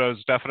your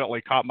photos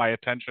definitely caught my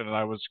attention, and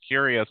I was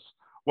curious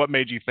what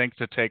made you think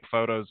to take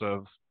photos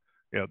of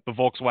the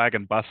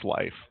Volkswagen bus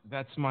life.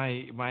 That's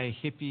my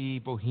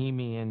hippie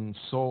bohemian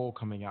soul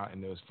coming out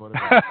in those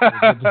photographs.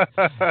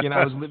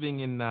 I was living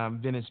in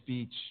Venice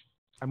Beach.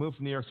 I moved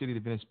from New York City to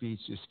Venice Beach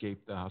to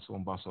escape the hustle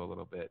and bustle a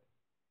little bit.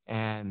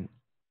 And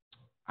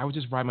I would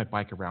just ride my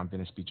bike around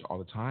Venice Beach all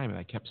the time, and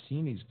I kept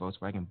seeing these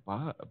Volkswagen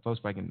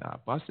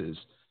buses.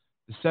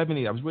 The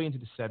 70s, I was really into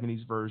the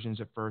 70s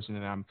versions at first, and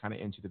then I'm kind of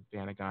into the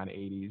Vanagon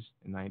 80s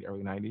and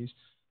early 90s.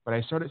 But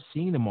I started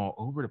seeing them all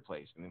over the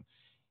place, and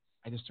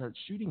I just started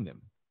shooting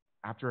them.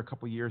 After a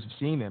couple of years of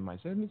seeing them, I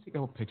said, let me take a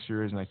couple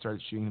pictures, and I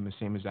started shooting them the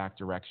same exact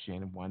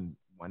direction, one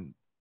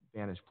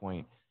vantage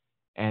point.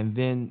 And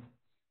then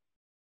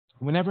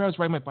whenever I was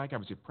riding my bike, I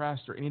was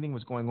depressed or anything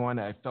was going on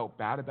that I felt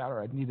bad about,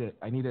 or I needed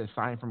a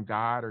sign from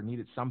God or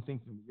needed something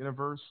from the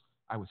universe,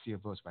 I would see a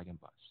Volkswagen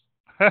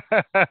bus.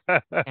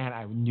 And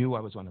I knew I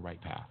was on the right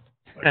path.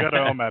 Good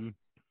omen.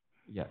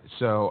 Yeah.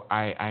 So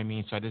I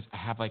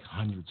have like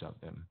hundreds of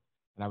them.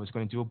 And I was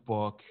going to do a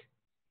book.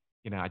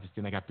 I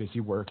got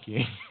busy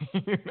working.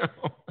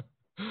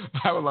 I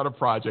have a lot of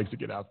projects to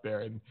get out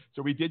there. And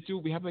so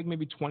we have like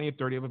maybe 20 or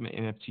 30 of them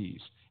in NFTs.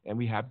 And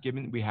we have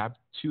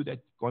two that,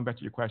 going back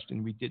to your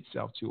question, we did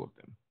sell 2 of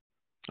them.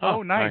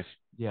 Oh, nice.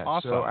 Yeah.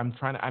 Awesome. So I'm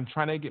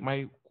trying to get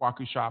my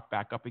Kwaku shop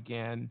back up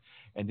again.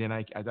 And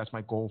then that's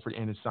my goal for the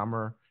end of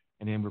summer.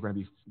 And then I'm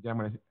going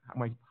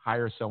to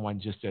hire someone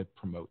just to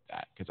promote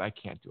that, because I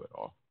can't do it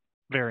all.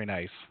 Very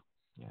nice.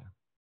 Yeah.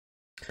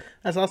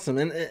 That's awesome.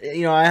 And,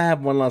 I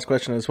have one last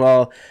question as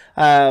well.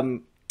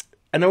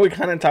 I know we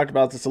kind of talked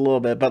about this a little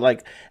bit, but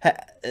like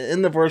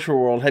in the virtual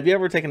world, have you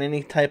ever taken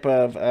any type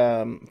of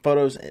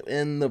photos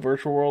in the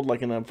virtual world,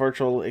 like in a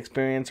virtual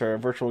experience or a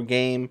virtual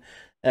game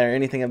or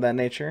anything of that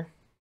nature?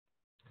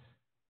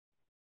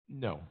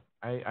 No.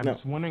 I'm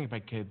just wondering if I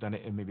could have done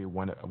it in maybe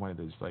one of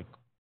those, like,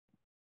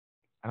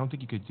 I don't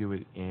think you could do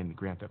it in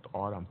Grand Theft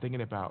Auto. I'm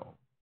thinking about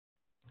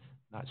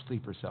not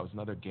Sleeper Cells,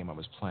 another game I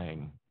was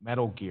playing,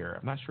 Metal Gear.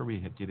 I'm not sure we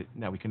did it.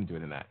 No, we couldn't do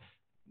it in that.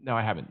 No,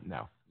 I haven't.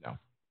 No.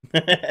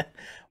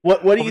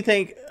 What do you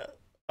think?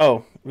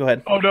 Oh, go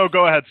ahead. Oh no,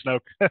 go ahead,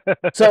 Snoke.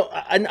 So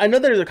I know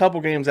there's a couple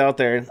games out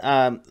there,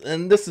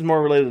 and this is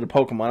more related to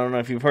Pokemon. I don't know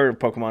if you've heard of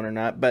Pokemon or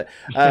not, but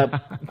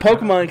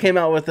Pokemon came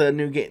out with a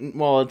new game.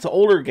 Well, it's an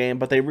older game,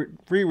 but they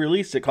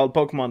re-released it called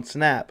Pokemon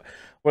Snap,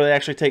 where they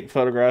actually take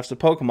photographs of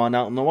Pokemon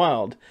out in the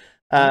wild.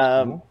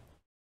 Cool.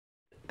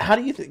 How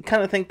do you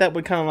kind of think that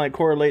would kind of like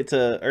correlate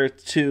to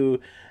Earth2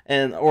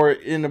 or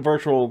in the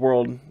virtual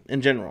world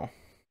in general?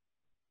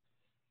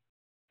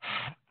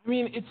 I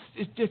mean,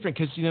 it's different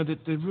because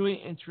the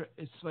really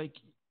it's like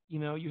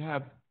you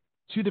have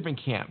 2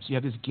 different camps. You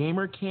have this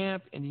gamer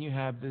camp, and then you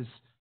have this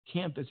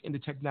camp that's into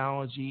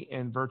technology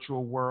and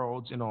virtual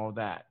worlds and all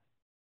that.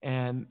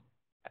 And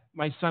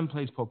my son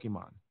plays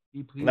Pokemon.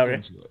 He's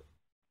into it.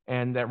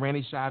 And that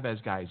Randy Chavez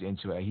guy's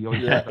into it. He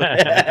always has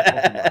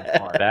Pokemon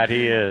card. That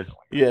he is.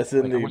 Yes,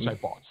 indeed. I wish I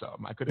bought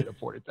some. I could have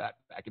afforded that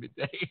back in the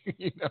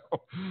day,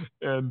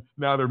 And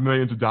now they're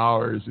millions of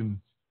dollars. And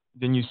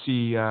then you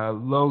see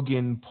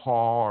Logan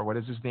Paul, or what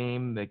is his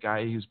name? The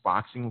guy who's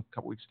boxing a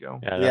couple weeks ago.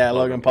 Yeah,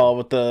 Logan Paul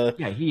with the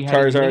he had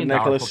Charizard a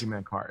necklace.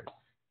 Pokemon card.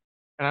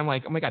 And I'm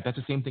like, oh my God, that's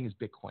the same thing as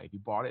Bitcoin. If you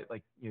bought it,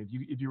 like,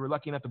 if you were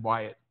lucky enough to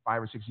buy it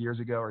 5 or 6 years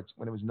ago, or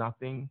when it was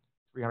nothing,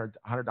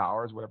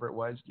 $100, whatever it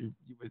was, you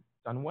would have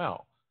done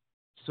well.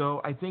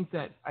 So I think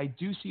that I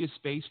do see a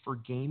space for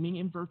gaming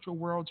in virtual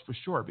worlds for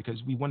sure,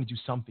 because we want to do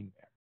something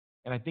there.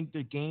 And I think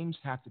the games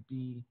have to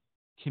be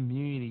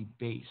community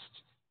based,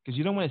 because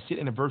you don't want to sit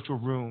in a virtual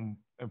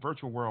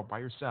world by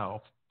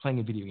yourself playing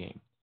a video game.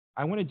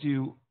 I want to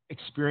do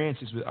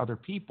experiences with other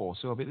people.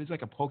 So if it is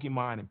like a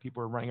Pokemon and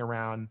people are running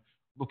around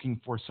looking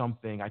for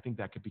something, I think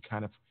that could be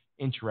kind of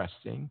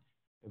interesting.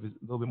 There's a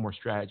little bit more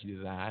strategy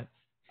to that.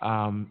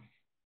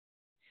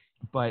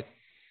 But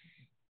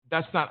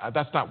that's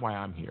not why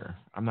I'm here.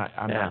 I'm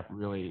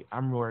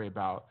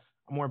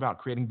more about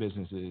creating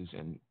businesses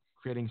and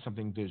creating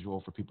something visual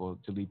for people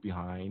to leave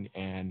behind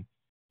and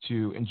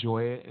to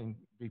enjoy it and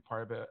be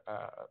part of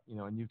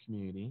a new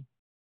community.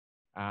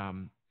 That's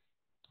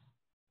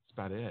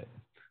about it.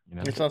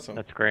 It's awesome.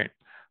 That's great.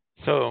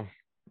 So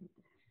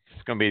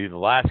it's going to be the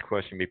last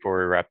question before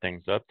we wrap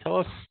things up. Tell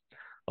us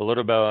a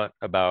little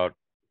about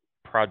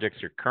projects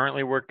you're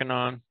currently working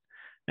on,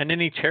 and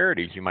any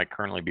charities you might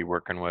currently be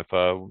working with.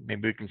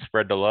 Maybe we can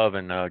spread the love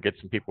and get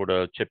some people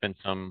to chip in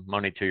some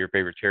money to your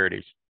favorite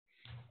charities.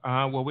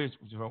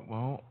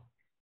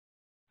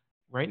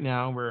 Right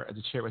now we're at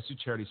let's do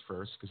charities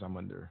first, because I'm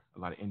under a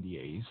lot of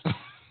NDAs.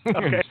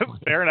 Okay,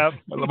 fair enough.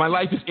 My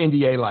life is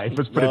NDA life.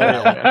 Let's put it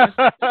that way.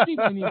 That's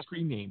the Indian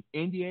screen name,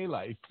 NDA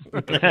life.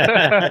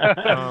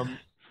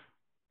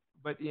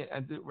 But yeah,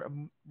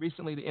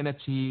 recently the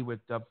NFT with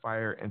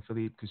Dubfire and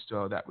Philippe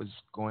Cousteau,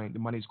 the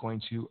money's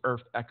going to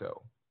Earth2.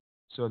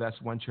 So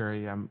that's one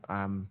charity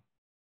I'm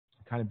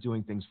kind of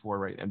doing things for,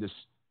 right? And just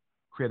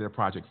created a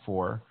project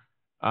for.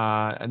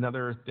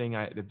 Another thing,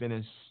 the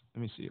Venice.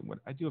 Let me see. What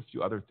I do a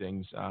few other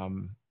things,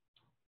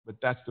 but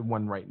that's the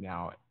one right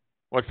now.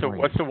 What's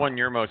the one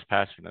you're most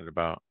passionate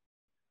about?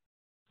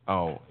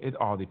 Oh, it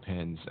all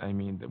depends. I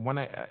mean, the one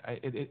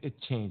it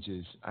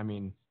changes. I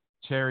mean,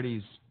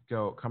 charities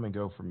come and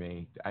go for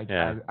me.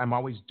 I'm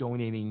always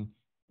donating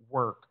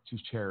work to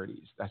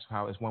charities. That's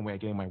one way of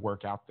getting my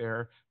work out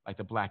there. Like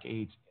the Black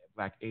AIDS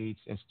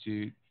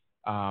Institute.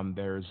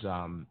 There's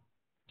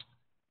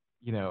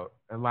you know,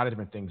 a lot of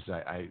different things.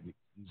 I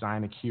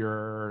design a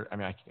cure. I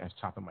mean, I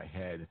top of my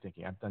head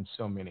thinking I've done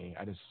so many.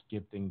 I just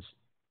give things,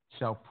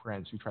 sell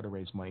prints. We try to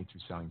raise money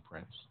through selling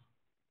prints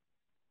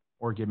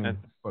or giving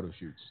photo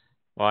shoots.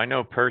 Well, I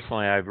know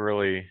personally I've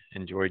really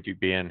enjoyed you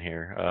being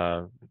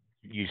here.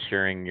 You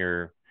sharing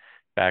your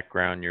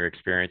background, your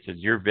experiences,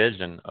 your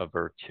vision of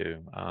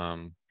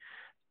Earth2.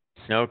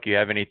 Snoke, you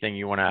have anything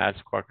you want to ask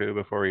Kwaku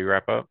before we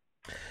wrap up?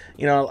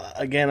 You know,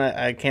 again,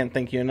 I can't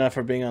thank you enough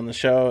for being on the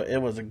show. It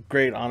was a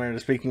great honor to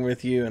speaking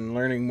with you and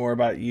learning more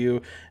about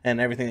you and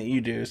everything that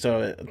you do.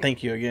 So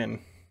thank you again.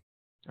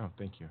 Oh,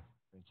 thank you.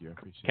 Thank you. I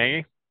appreciate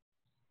it.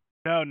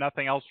 No,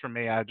 nothing else from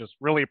me. I just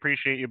really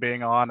appreciate you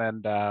being on,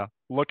 and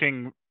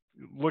looking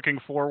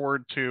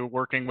forward to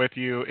working with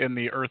you in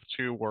the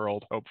Earth2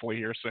 world, hopefully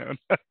here soon.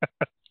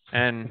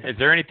 And is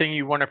there anything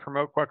you want to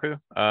promote, Kwaku?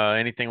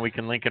 Anything we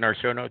can link in our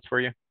show notes for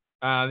you?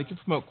 They can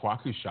promote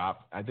Kwakushop.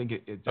 I think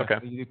it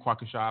definitely did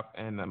Kwakushop,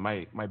 and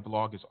my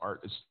blog is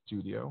Art of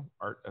Studio.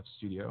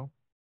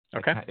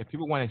 Okay. If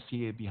people want to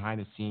see it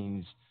behind the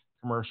scenes,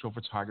 commercial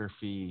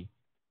photography,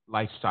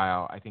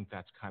 lifestyle, I think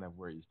that's kind of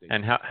where you stay.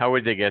 And how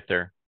would they get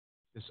there?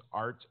 It's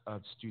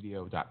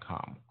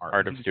artofstudio.com.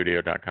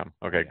 Artofstudio.com.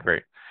 Okay,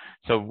 great.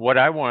 So what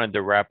I wanted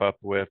to wrap up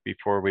with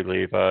before we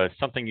leave,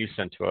 something you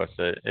sent to us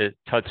that it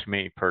touched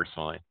me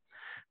personally,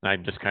 and I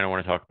just kind of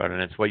want to talk about it.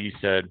 And it's what you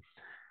said,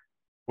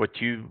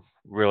 what you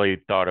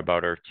really thought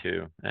about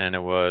Earth2, and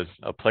it was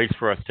a place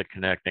for us to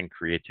connect and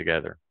create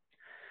together,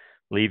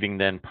 leaving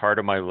then part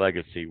of my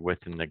legacy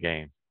within the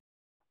game.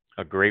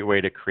 A great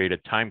way to create a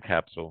time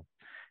capsule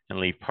and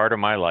leave part of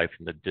my life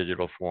in the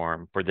digital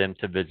form for them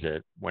to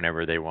visit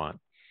whenever they want.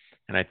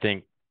 And I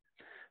think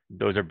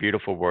those are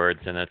beautiful words,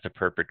 and that's a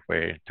perfect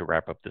way to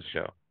wrap up the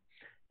show.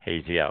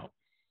 Hazy out.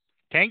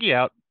 Kangi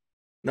out.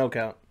 No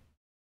count.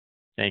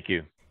 Thank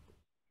you.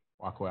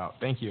 Kwaku out.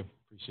 Thank you.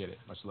 Appreciate it.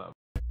 Much love.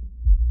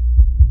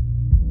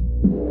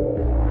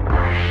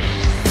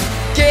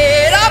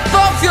 Get up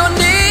off your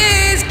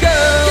knees,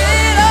 girl.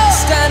 Get up.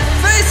 Stand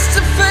face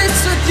to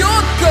face with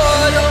your